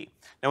is in B.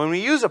 Now, when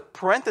we use a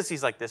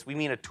parentheses like this, we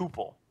mean a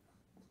tuple,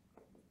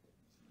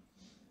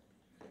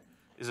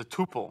 is a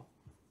tuple,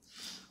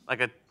 like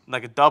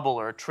a double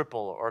or a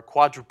triple or a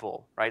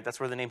quadruple, right? That's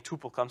where the name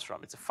tuple comes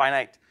from. It's a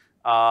finite.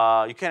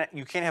 You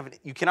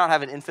cannot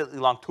have an infinitely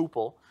long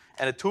tuple,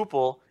 and a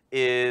tuple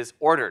is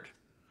ordered.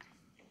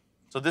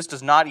 So this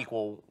does not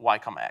equal y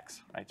comma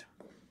x, right?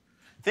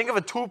 Think of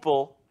a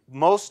tuple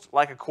most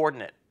like a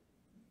coordinate,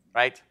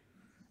 right?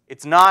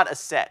 It's not a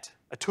set.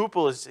 A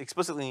tuple is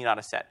explicitly not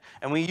a set.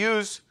 And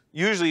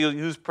usually you'll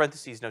use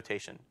parentheses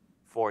notation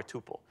for a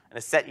tuple. And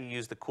a set, you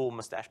use the cool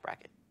mustache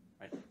bracket,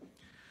 right?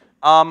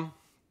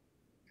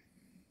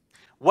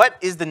 What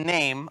is the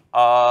name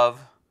of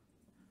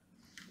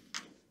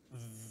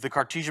the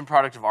Cartesian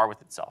product of R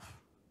with itself?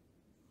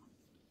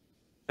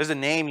 There's a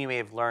name you may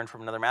have learned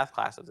from another math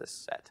class of this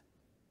set.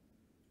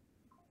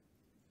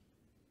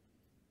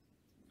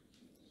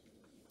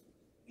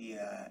 The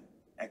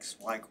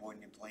xy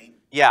coordinate plane.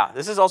 Yeah,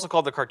 this is also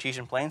called the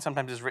Cartesian plane.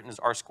 Sometimes it's written as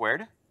r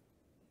squared.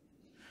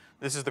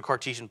 This is the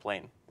Cartesian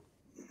plane.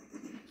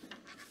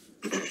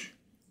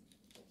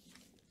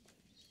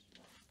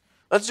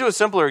 Let's do a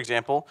simpler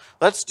example.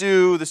 Let's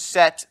do the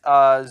set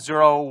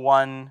 0,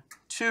 1,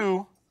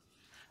 2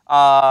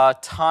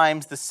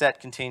 times the set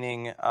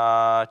containing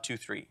 2,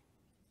 3.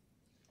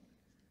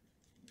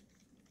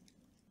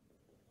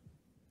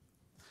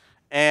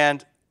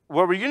 And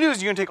what we're going to do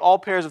is you're going to take all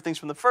pairs of things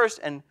from the first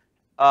and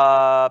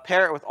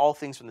pair it with all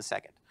things from the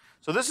second.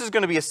 So this is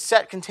going to be a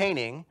set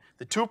containing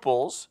the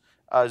tuples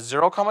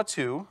 0,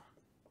 2,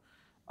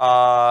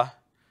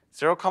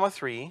 0,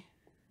 3,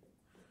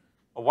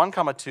 1,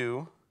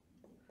 2,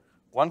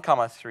 1,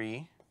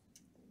 3,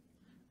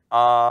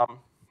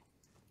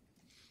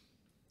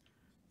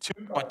 2,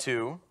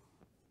 2,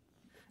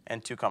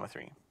 and 2,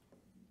 3.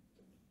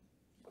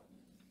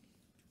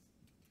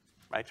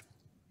 Right?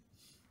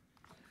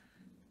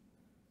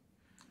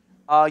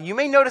 You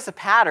may notice a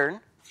pattern.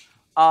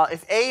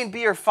 If A and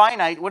B are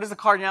finite, what is the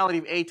cardinality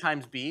of A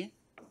times B?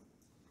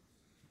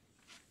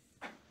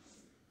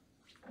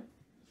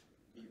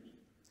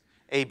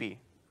 AB.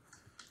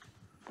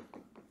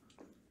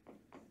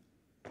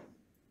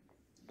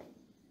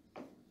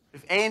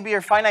 If A and B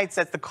are finite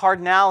sets, the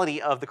cardinality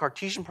of the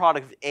Cartesian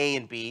product of A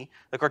and B,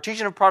 the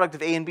Cartesian product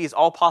of A and B is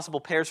all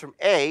possible pairs from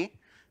A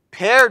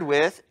paired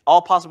with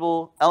all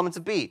possible elements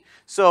of B.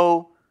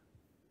 So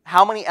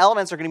how many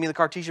elements are going to be in the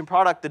Cartesian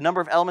product? The number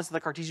of elements in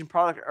the Cartesian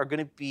product are going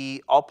to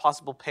be all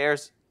possible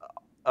pairs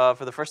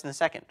for the first and the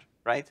second,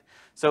 right?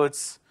 So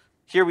it's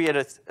here we had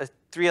a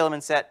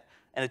 3-element set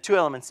and a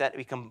 2-element set.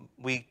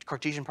 We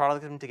Cartesian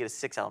product them to get a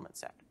 6-element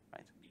set,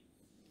 right?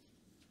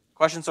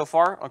 Questions so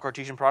far on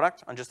Cartesian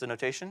product, on just the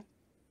notation?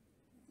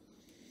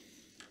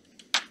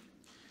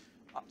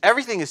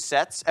 Everything is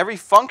sets. Every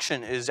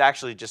function is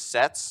actually just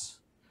sets.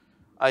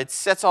 It's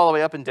sets all the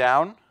way up and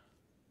down.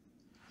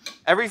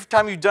 Every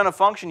time you've done a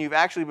function, you've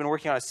actually been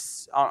working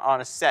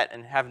on a set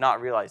and have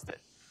not realized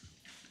it.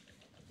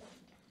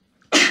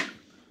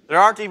 There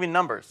aren't even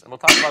numbers, and we'll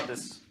talk about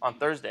this on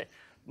Thursday.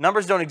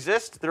 Numbers don't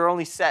exist. There are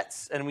only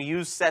sets, and we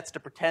use sets to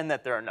pretend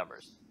that there are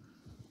numbers.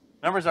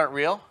 Numbers aren't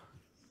real.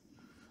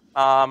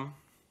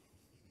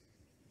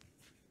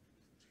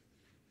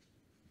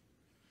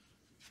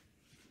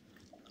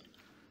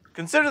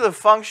 Consider the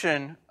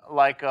function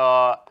like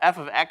f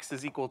of x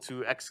is equal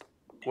to x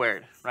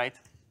squared, right?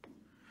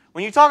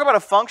 When you talk about a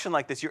function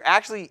like this, you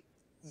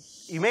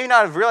may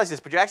not have realized this,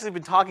 but you've actually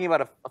been talking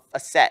about a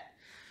set.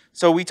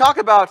 So we talk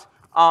about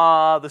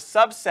the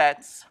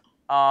subsets.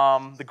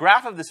 The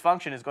graph of this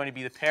function is going to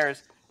be the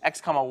pairs x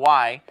comma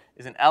y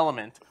is an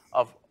element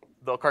of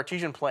the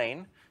Cartesian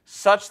plane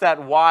such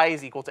that y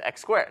is equal to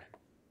x squared,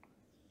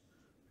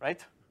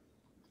 right?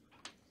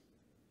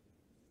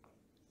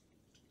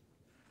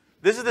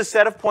 This is the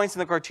set of points in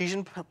the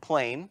Cartesian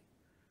plane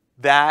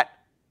that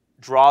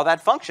draw that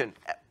function.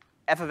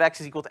 F of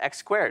x is equal to x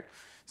squared.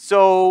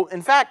 So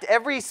in fact,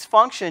 every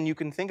function you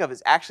can think of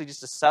is actually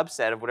just a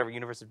subset of whatever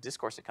universe of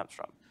discourse it comes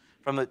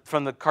from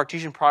the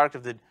Cartesian product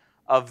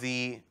of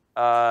the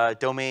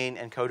domain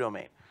and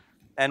codomain.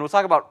 And we'll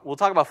talk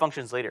about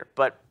functions later.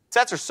 But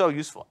sets are so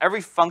useful.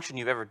 Every function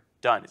you've ever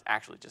done is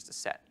actually just a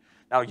set.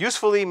 Now,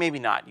 usefully, maybe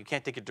not. You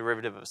can't take a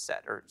derivative of a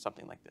set or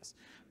something like this.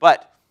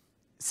 But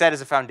set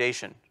is a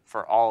foundation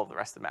for all of the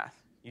rest of the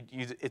math.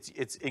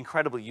 It's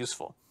incredibly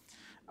useful.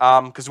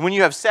 Because when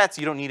you have sets,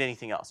 you don't need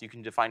anything else. You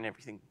can define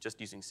everything just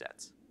using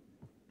sets.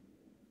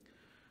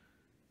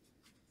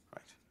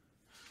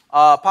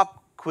 Right.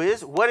 Pop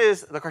quiz. What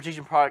is the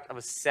Cartesian product of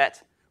a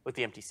set with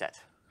the empty set?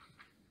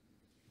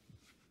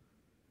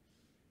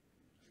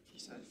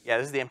 Yeah,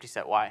 this is the empty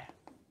set. Why?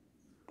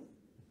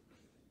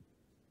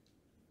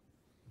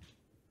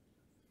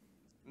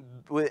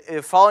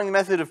 Following the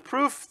method of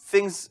proof,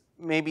 things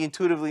may be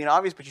intuitively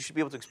obvious, but you should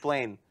be able to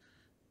explain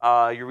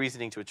your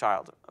reasoning to a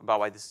child about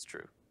why this is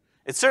true.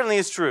 It certainly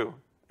is true.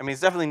 I mean,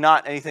 it's definitely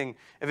not anything.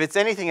 If it's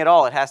anything at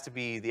all, it has to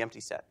be the empty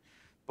set.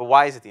 But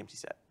why is it the empty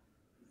set?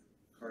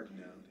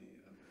 Cardinality.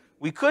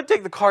 We could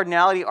take the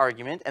cardinality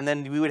argument, and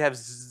then we would have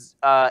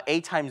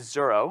A times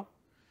 0.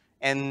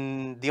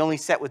 And the only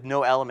set with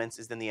no elements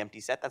is then the empty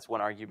set. That's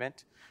one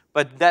argument.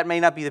 But that may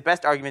not be the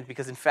best argument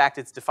because, in fact,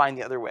 it's defined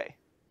the other way.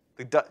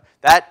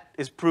 That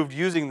is proved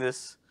using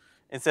this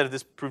instead of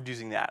this proved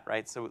using that,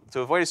 right? So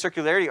to avoid a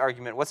circularity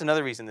argument, what's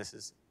another reason this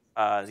is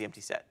the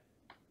empty set?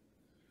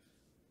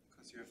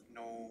 Because you have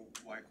no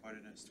y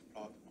coordinates to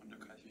plot on the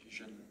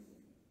Cartesian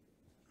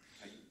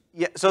plane.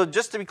 Yeah, so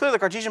just to be clear, the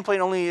Cartesian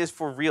plane only is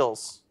for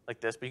reals like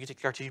this, but you can take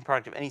the Cartesian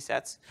product of any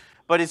sets.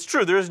 But it's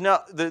true, there is no,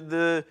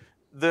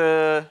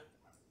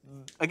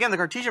 again, the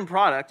Cartesian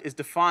product is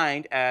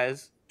defined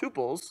as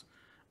tuples,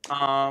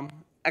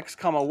 x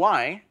comma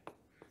y,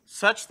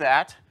 such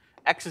that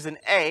x is in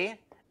A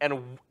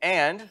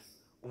and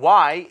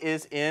y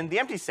is in the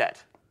empty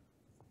set.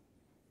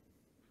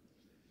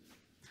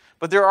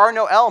 But there are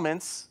no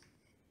elements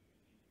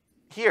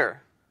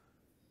here,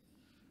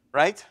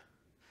 right?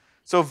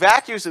 So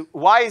vacuous,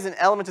 y is an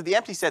element of the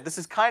empty set. This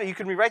is kind of, you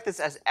can rewrite this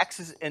as x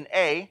is in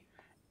A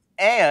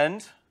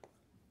and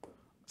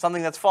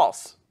something that's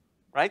false,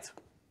 right?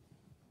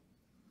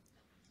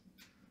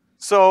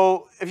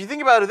 So if you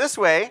think about it this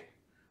way,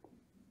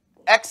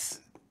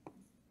 x,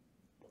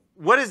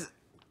 what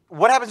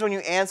happens when you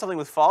AND something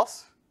with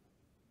false?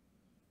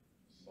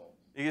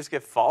 You just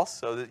get false,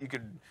 so that you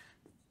could,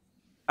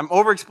 I'm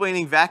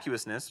over-explaining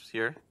vacuousness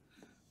here.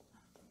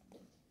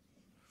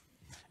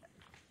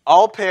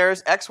 All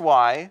pairs x,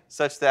 y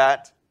such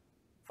that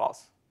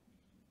false.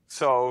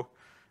 So,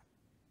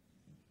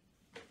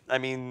 I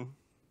mean,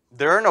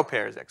 there are no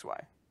pairs x, y.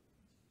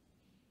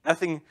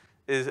 Nothing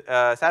is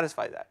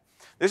satisfies that.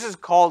 This is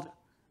called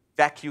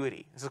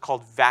vacuity. This is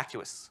called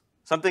vacuous.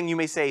 Something you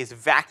may say is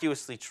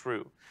vacuously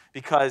true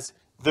because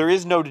there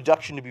is no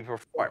deduction to be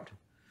performed.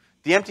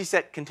 The empty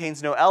set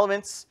contains no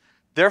elements.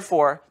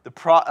 Therefore, the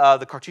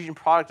Cartesian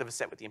product of a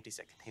set with the empty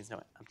set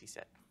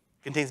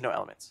contains no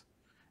elements.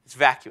 It's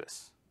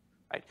vacuous.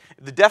 Right?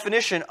 The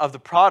definition of the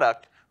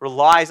product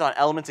relies on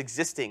elements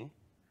existing,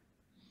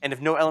 and if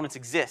no elements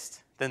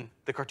exist, then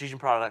the Cartesian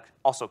product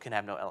also can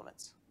have no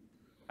elements.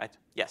 Right?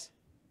 Yes?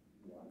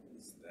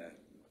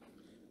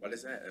 Why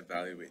does that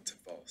evaluate to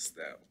false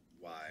that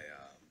y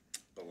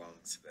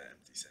belongs to the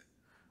empty set?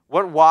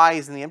 What y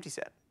is in the empty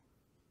set?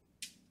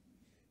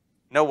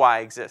 No y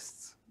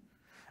exists.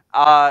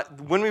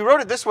 When we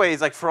wrote it this way,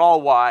 it's like for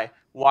all y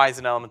is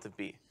an element of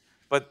B.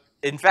 But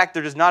in fact,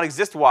 there does not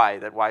exist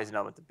that y is an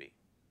element of B.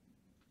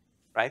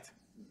 Right?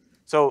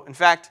 So in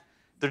fact,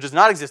 there does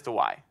not exist a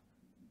y.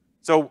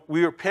 So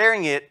we were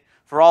pairing it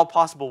for all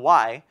possible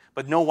y,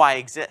 but no y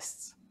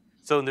exists.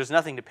 So there's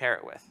nothing to pair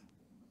it with.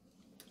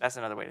 That's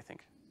another way to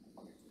think.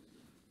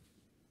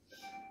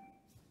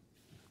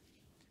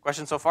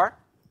 Questions so far?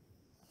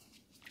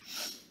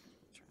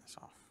 Turn this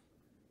off.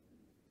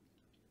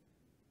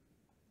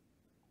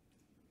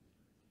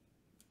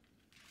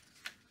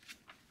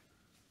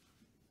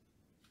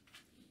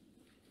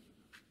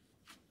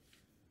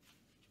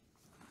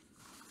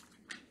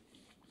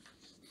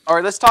 All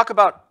right, let's talk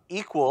about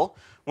equal.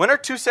 When are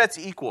two sets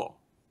equal?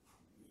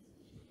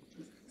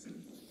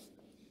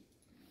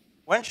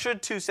 When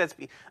should two sets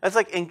be? That's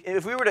like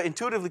if we were to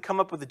intuitively come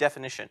up with a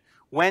definition,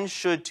 when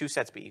should two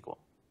sets be equal?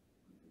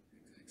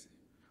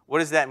 What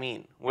does that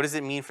mean? What does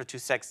it mean for two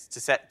sets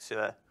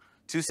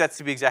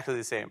to be exactly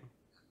the same?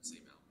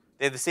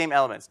 They have the same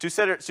elements. Two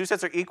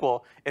sets are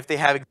equal if they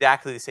have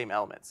exactly the same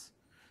elements.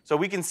 So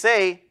we can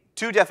say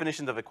two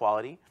definitions of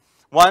equality.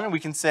 One,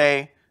 we can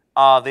say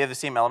they have the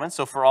same elements.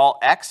 So for all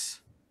x,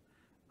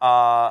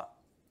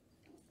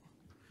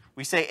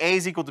 we say A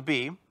is equal to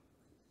B,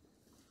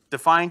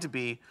 defined to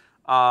be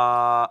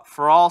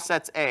for all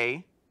sets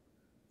A.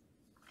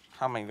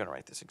 How am I going to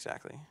write this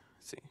exactly?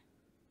 Let's see.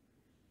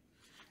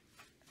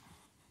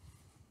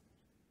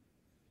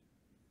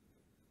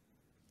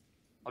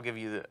 I'll give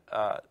you the,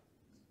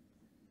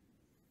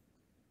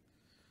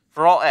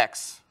 for all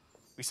x,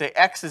 we say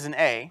x is in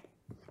A,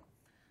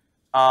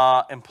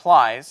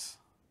 x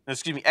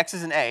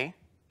is in A,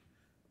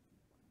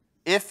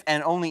 if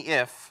and only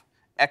if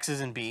x is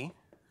in B.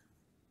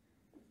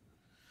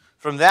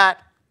 From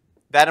that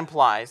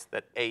implies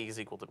that A is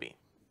equal to B.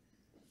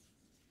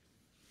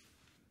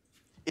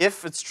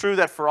 If it's true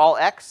that for all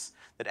x,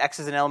 that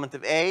x is an element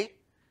of A,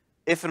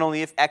 if and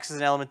only if x is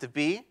an element of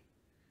B,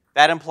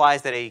 that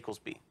implies that A equals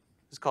B.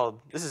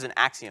 This is an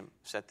axiom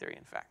set theory,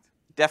 in fact.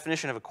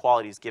 Definition of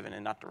equality is given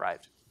and not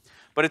derived.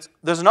 But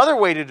there's another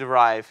way to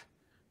derive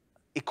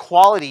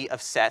equality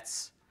of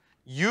sets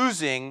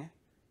using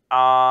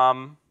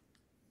subsets,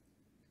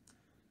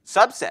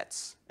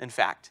 in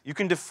fact. You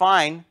can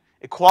define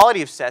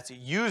equality of sets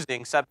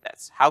using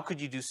subsets. How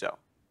could you do so?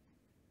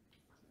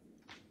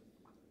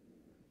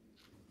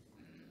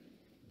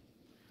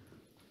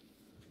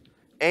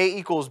 A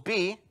equals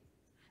B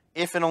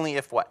if and only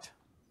if what?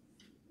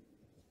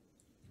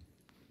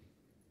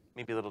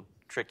 Maybe a little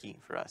tricky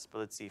for us, but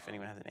let's see if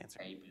anyone has an answer.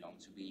 A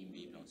belongs to B and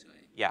B belongs to A.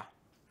 Yeah.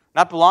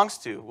 Not belongs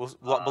to.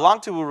 Belong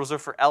to we'll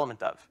reserve for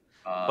element of.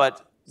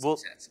 But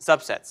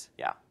subsets,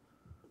 yeah.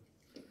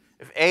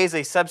 If A is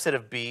a subset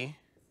of B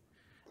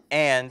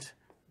and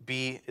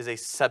B is a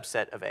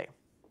subset of A.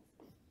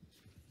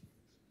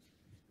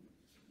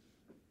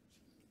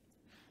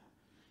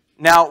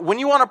 Now, when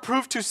you want to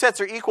prove two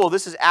sets are equal,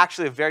 this is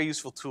actually a very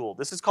useful tool.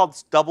 This is called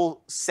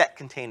double set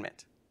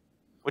containment.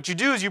 What you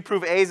do is you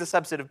prove A is a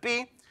subset of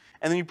B,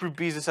 and then you prove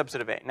B is a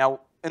subset of A. Now,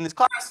 in this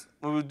class,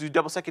 when we do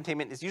double set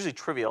containment, it's usually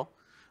trivial.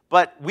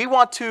 But we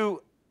want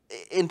to,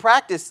 in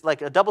practice,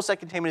 like a double set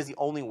containment is the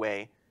only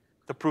way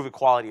to prove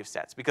equality of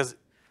sets. Because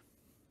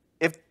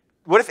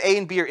what if A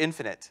and B are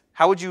infinite?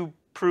 How would you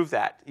prove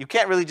that? You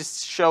can't really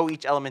just show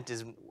each element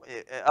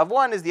of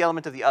one is the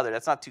element of the other.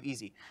 That's not too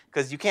easy,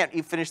 because you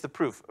can't finish the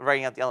proof of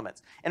writing out the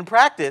elements. In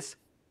practice,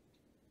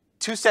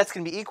 two sets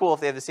can be equal if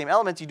they have the same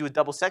elements. You do a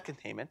double set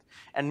containment.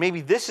 And maybe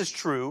this is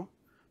true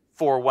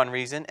for one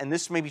reason, and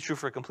this may be true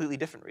for a completely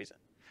different reason.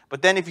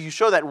 But then if you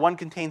show that one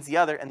contains the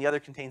other and the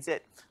other contains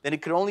it, then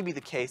it could only be the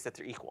case that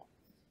they're equal.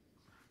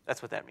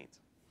 That's what that means.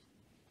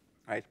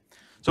 Right?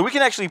 So we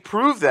can actually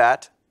prove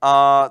that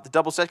the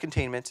double set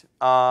containment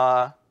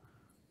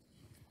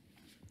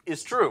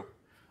is true.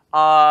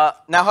 Now,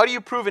 how do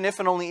you prove an if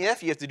and only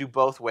if? You have to do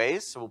both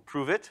ways, so we'll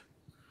prove it.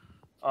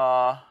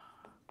 Let's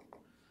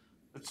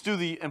do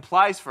the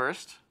implies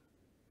first.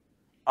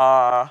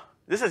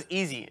 This is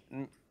easy,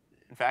 in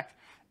fact.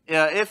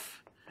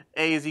 If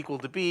A is equal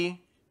to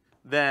B,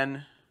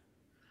 then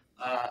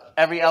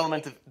every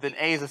element of then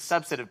A is a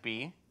subset of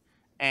B,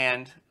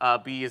 and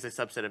B is a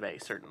subset of A,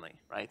 certainly,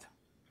 right?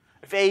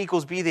 If A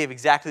equals B, they have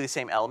exactly the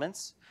same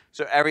elements.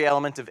 So every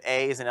element of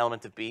A is an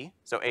element of B.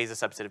 So A is a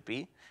subset of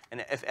B.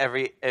 And if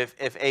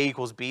A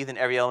equals B, then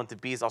every element of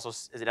B is also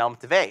an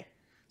element of A.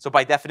 So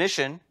by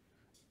definition,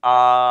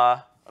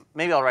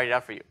 maybe I'll write it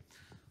out for you.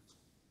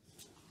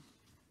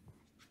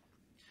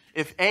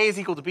 If A is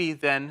equal to B,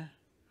 then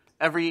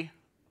every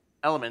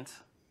element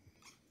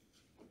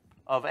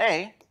of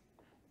A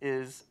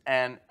is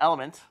an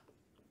element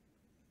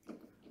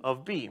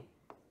of B.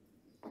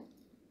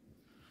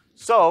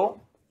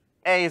 So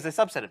A is a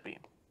subset of B.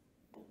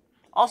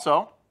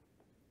 Also,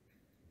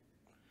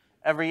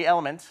 every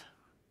element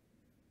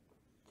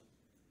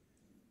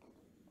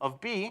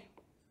of B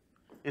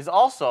is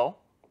also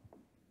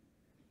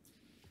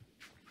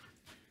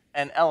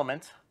an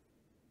element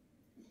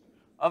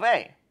of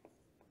A.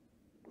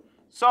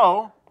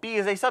 So B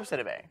is a subset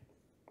of A.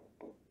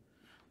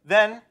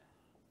 Then,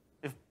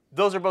 if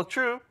those are both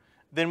true,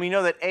 then we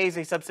know that A is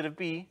a subset of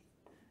B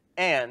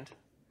and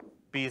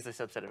B is a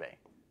subset of A.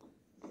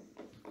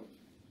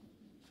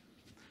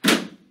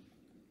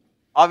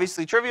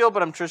 Obviously trivial,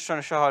 but I'm just trying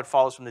to show how it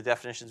follows from the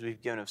definitions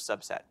we've given of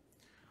subset.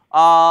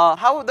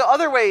 How the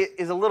other way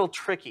is a little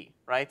tricky,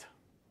 right?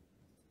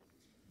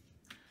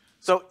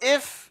 So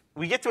if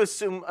we get to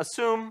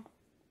assume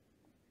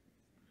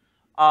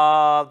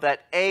that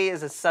A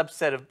is a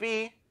subset of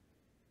B,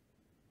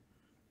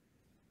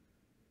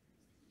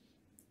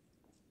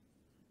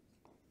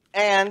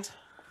 and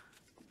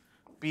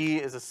B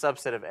is a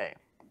subset of A,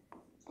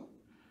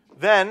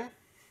 then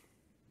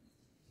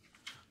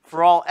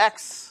for all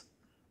x,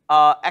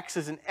 x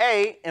is in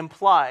A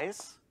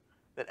implies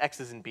that x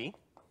is in B.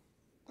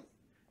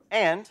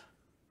 And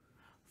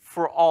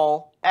for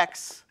all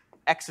x,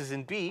 x is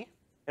in B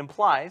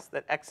implies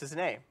that x is in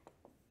A.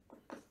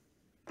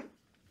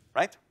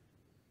 Right?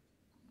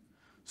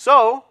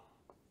 So,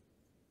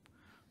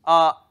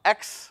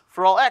 x,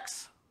 for all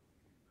x,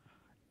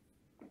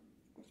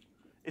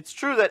 it's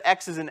true that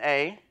x is in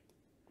A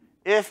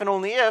if and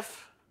only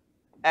if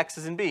x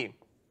is in B.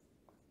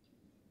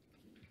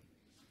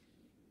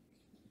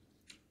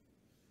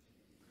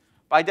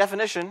 By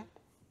definition,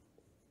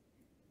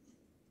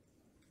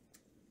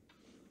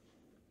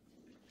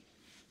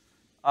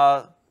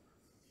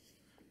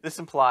 this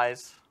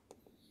implies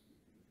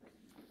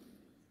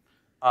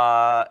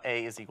A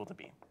is equal to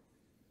B.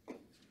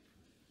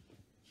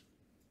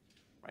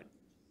 Right.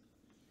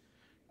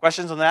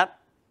 Questions on that?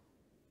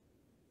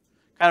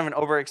 Kind of an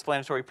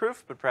over-explanatory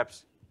proof, but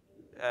perhaps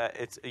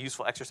it's a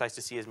useful exercise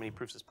to see as many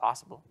proofs as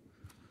possible.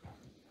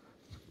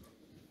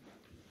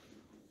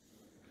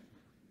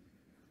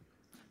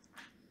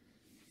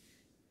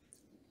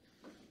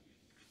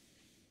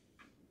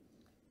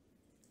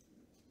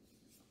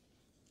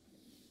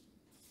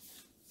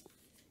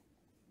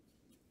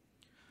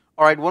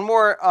 All right, one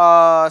more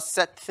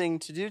set thing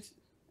to do, and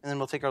then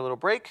we'll take our little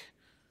break.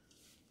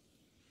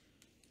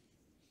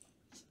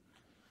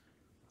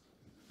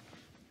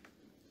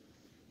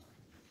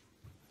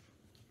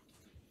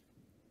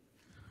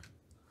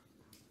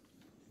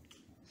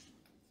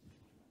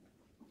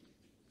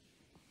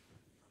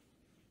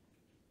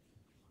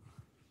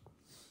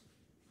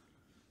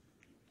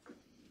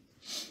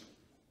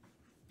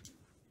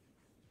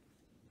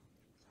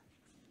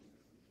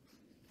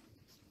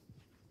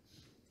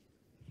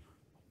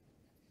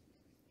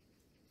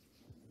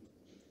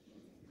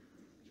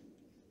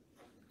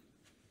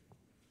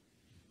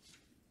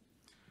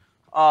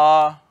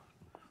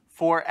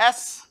 For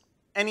S,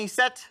 any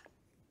set,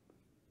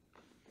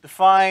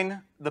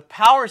 define the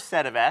power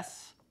set of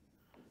S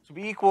to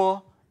be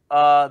equal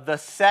the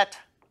set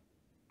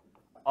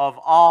of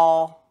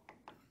all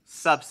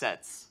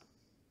subsets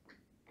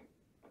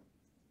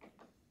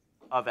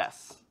of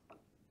S.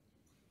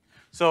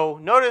 So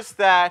notice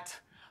that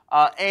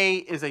A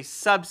is a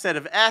subset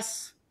of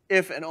S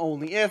if and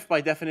only if,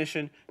 by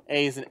definition,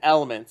 A is an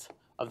element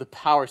of the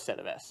power set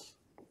of S.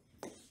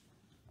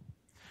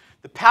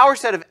 The power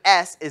set of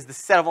S is the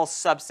set of all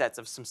subsets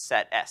of some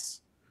set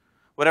S,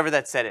 whatever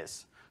that set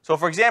is. So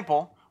for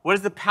example, what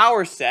is the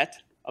power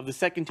set of the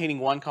set containing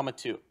 1, 2? The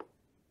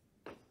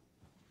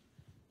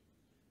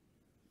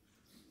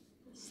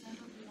set of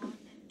 1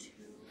 and 2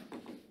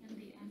 and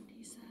the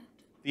empty set.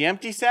 The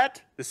empty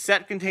set, the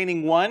set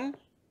containing 1,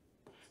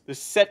 the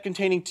set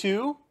containing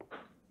 2,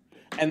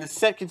 and the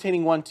set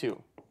containing 1,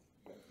 2.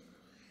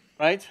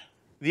 Right?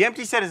 The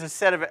empty set is a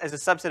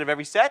subset of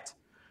every set.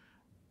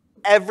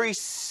 Every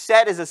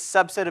set is a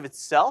subset of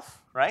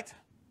itself, right?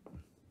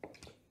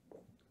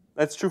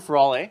 That's true for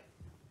all A,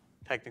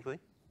 technically.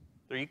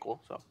 They're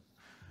equal, so.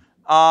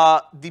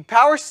 The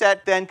power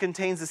set then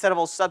contains the set of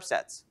all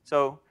subsets.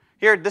 So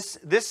here,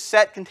 this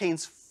set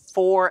contains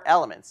 4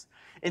 elements.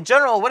 In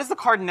general, what is the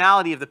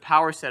cardinality of the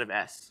power set of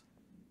S?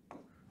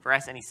 For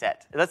S any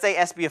set. Let's say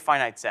S be a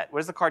finite set. What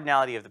is the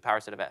cardinality of the power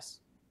set of S?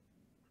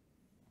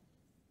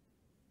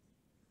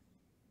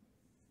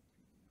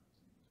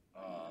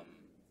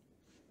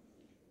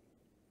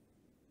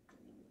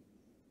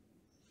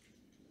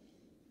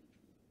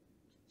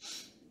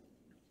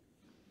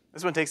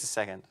 This one takes a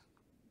second.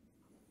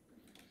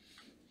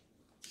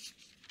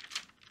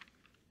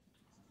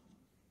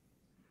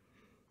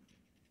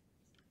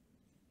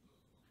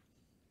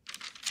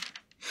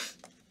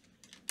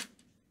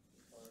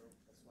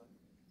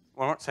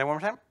 Say one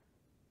more time.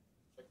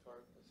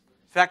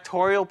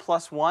 Factorial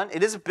plus 1.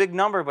 It is a big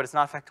number, but it's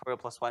not factorial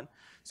plus 1.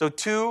 So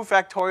 2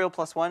 factorial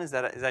plus 1, is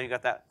that you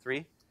got that?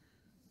 3?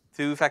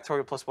 2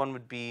 factorial plus 1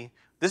 would be,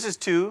 this is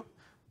 2.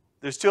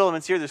 There's 2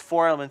 elements here. There's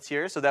 4 elements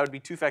here. So that would be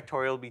 2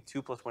 factorial would be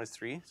 2 plus 1 is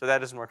 3. So that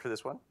doesn't work for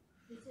this one.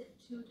 Is it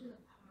 2 to the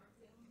power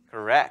of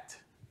 1?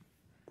 Correct.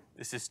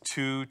 This is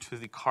 2 to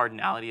the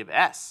cardinality of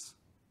S.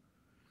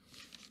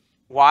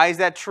 Why is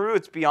that true?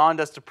 It's beyond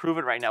us to prove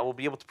it right now. We'll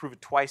be able to prove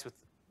it twice with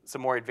some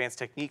more advanced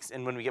techniques.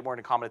 And when we get more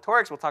into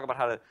combinatorics, we'll talk about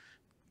how to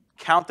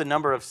count the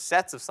number of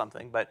sets of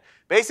something. But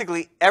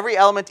basically, every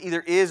element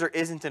either is or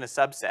isn't in a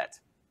subset,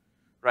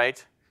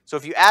 right? So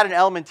if you add an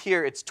element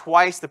here, it's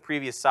twice the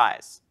previous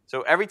size.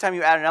 So every time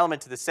you add an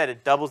element to the set,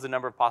 it doubles the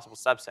number of possible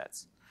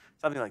subsets,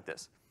 something like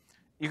this.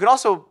 You can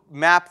also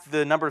map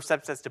the number of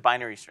subsets to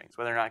binary strings,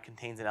 whether or not it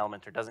contains an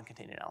element or doesn't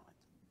contain an element,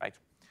 right?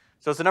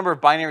 So it's the number of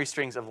binary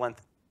strings of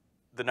length,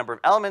 the number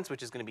of elements,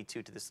 which is going to be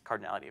 2 to this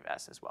cardinality of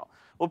S as well.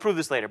 We'll prove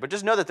this later, but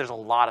just know that there's a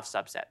lot of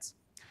subsets.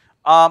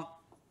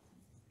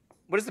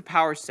 What is the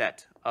power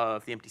set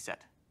of the empty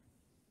set?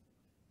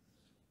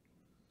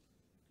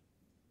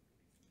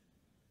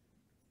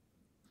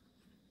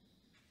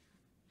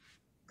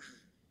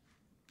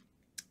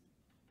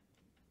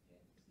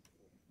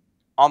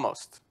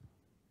 Almost.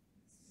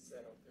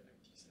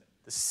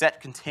 The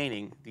set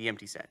containing the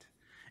empty set.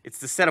 It's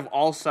the set of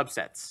all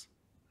subsets.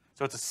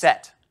 So it's a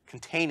set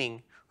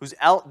containing whose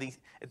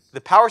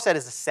the power set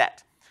is a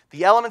set.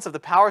 The elements of the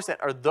power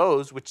set are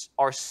those which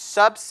are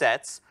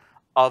subsets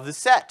of the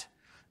set.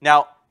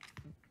 Now,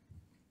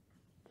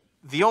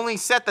 the only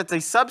set that's a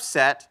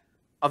subset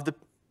of the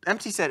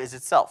empty set is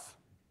itself.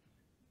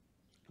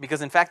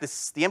 Because in fact,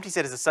 the empty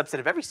set is a subset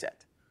of every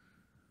set.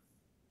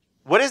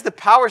 What is the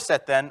power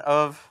set then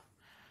of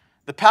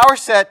the power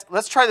set?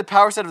 Let's try the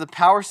power set of the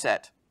power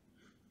set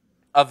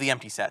of the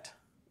empty set.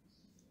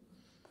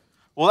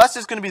 Well, that's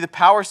just going to be the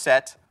power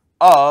set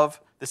of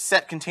the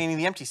set containing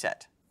the empty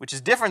set, which is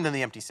different than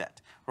the empty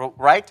set,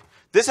 right?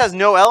 This has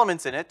no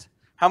elements in it.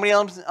 How many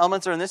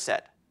elements are in this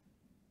set?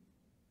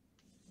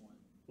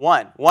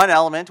 1. 1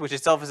 element, which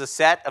itself is a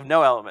set of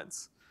no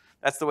elements.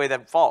 That's the way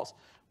that falls.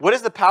 What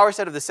is the power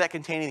set of the set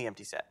containing the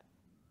empty set?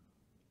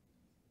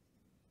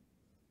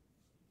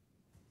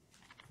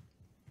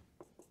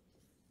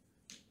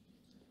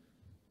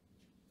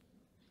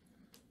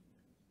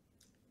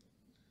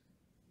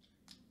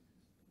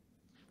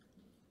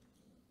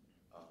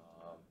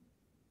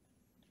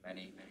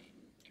 Many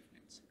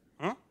different.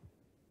 Hmm?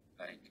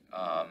 Like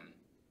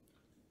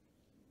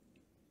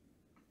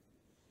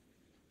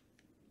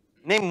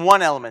Name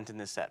one element in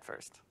this set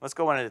first. Let's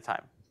go one at a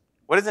time.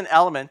 What is an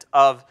element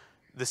of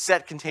the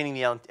set containing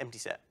the empty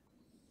set?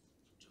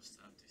 Just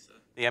the empty set.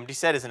 The empty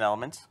set is an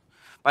element.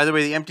 By the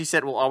way, the empty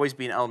set will always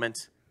be an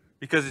element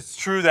because it's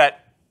true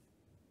that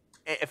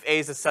if A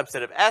is a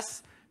subset of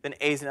S, then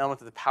A is an element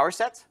of the power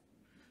set.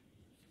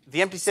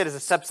 The empty set is a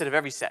subset of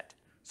every set.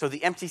 So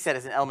the empty set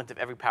is an element of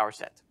every power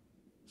set.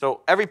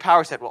 So every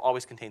power set will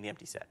always contain the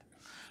empty set.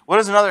 What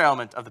is another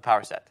element of the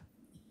power set?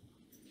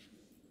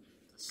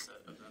 The set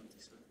of empty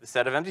set. The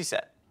set of empty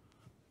set.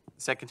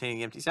 The set containing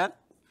the empty set.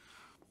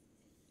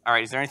 All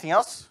right, is there anything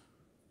else?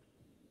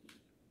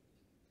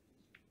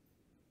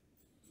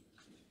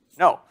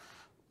 No.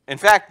 In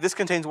fact, this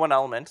contains 1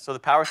 element, so the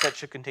power set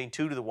should contain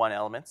 2 to the 1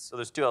 elements. So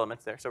there's 2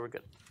 elements there, so we're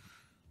good.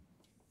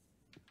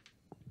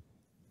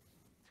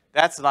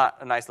 That's not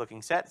a nice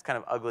looking set. It's kind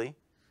of ugly.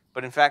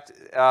 But in fact,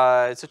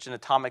 it's such an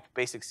atomic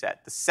basic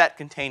set. The set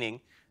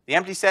containing the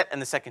empty set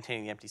and the set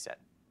containing the empty set.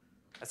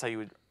 That's how you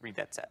would read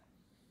that set.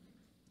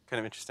 Kind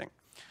of interesting.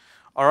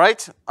 All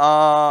right.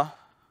 Let's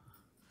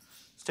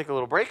take a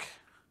little break.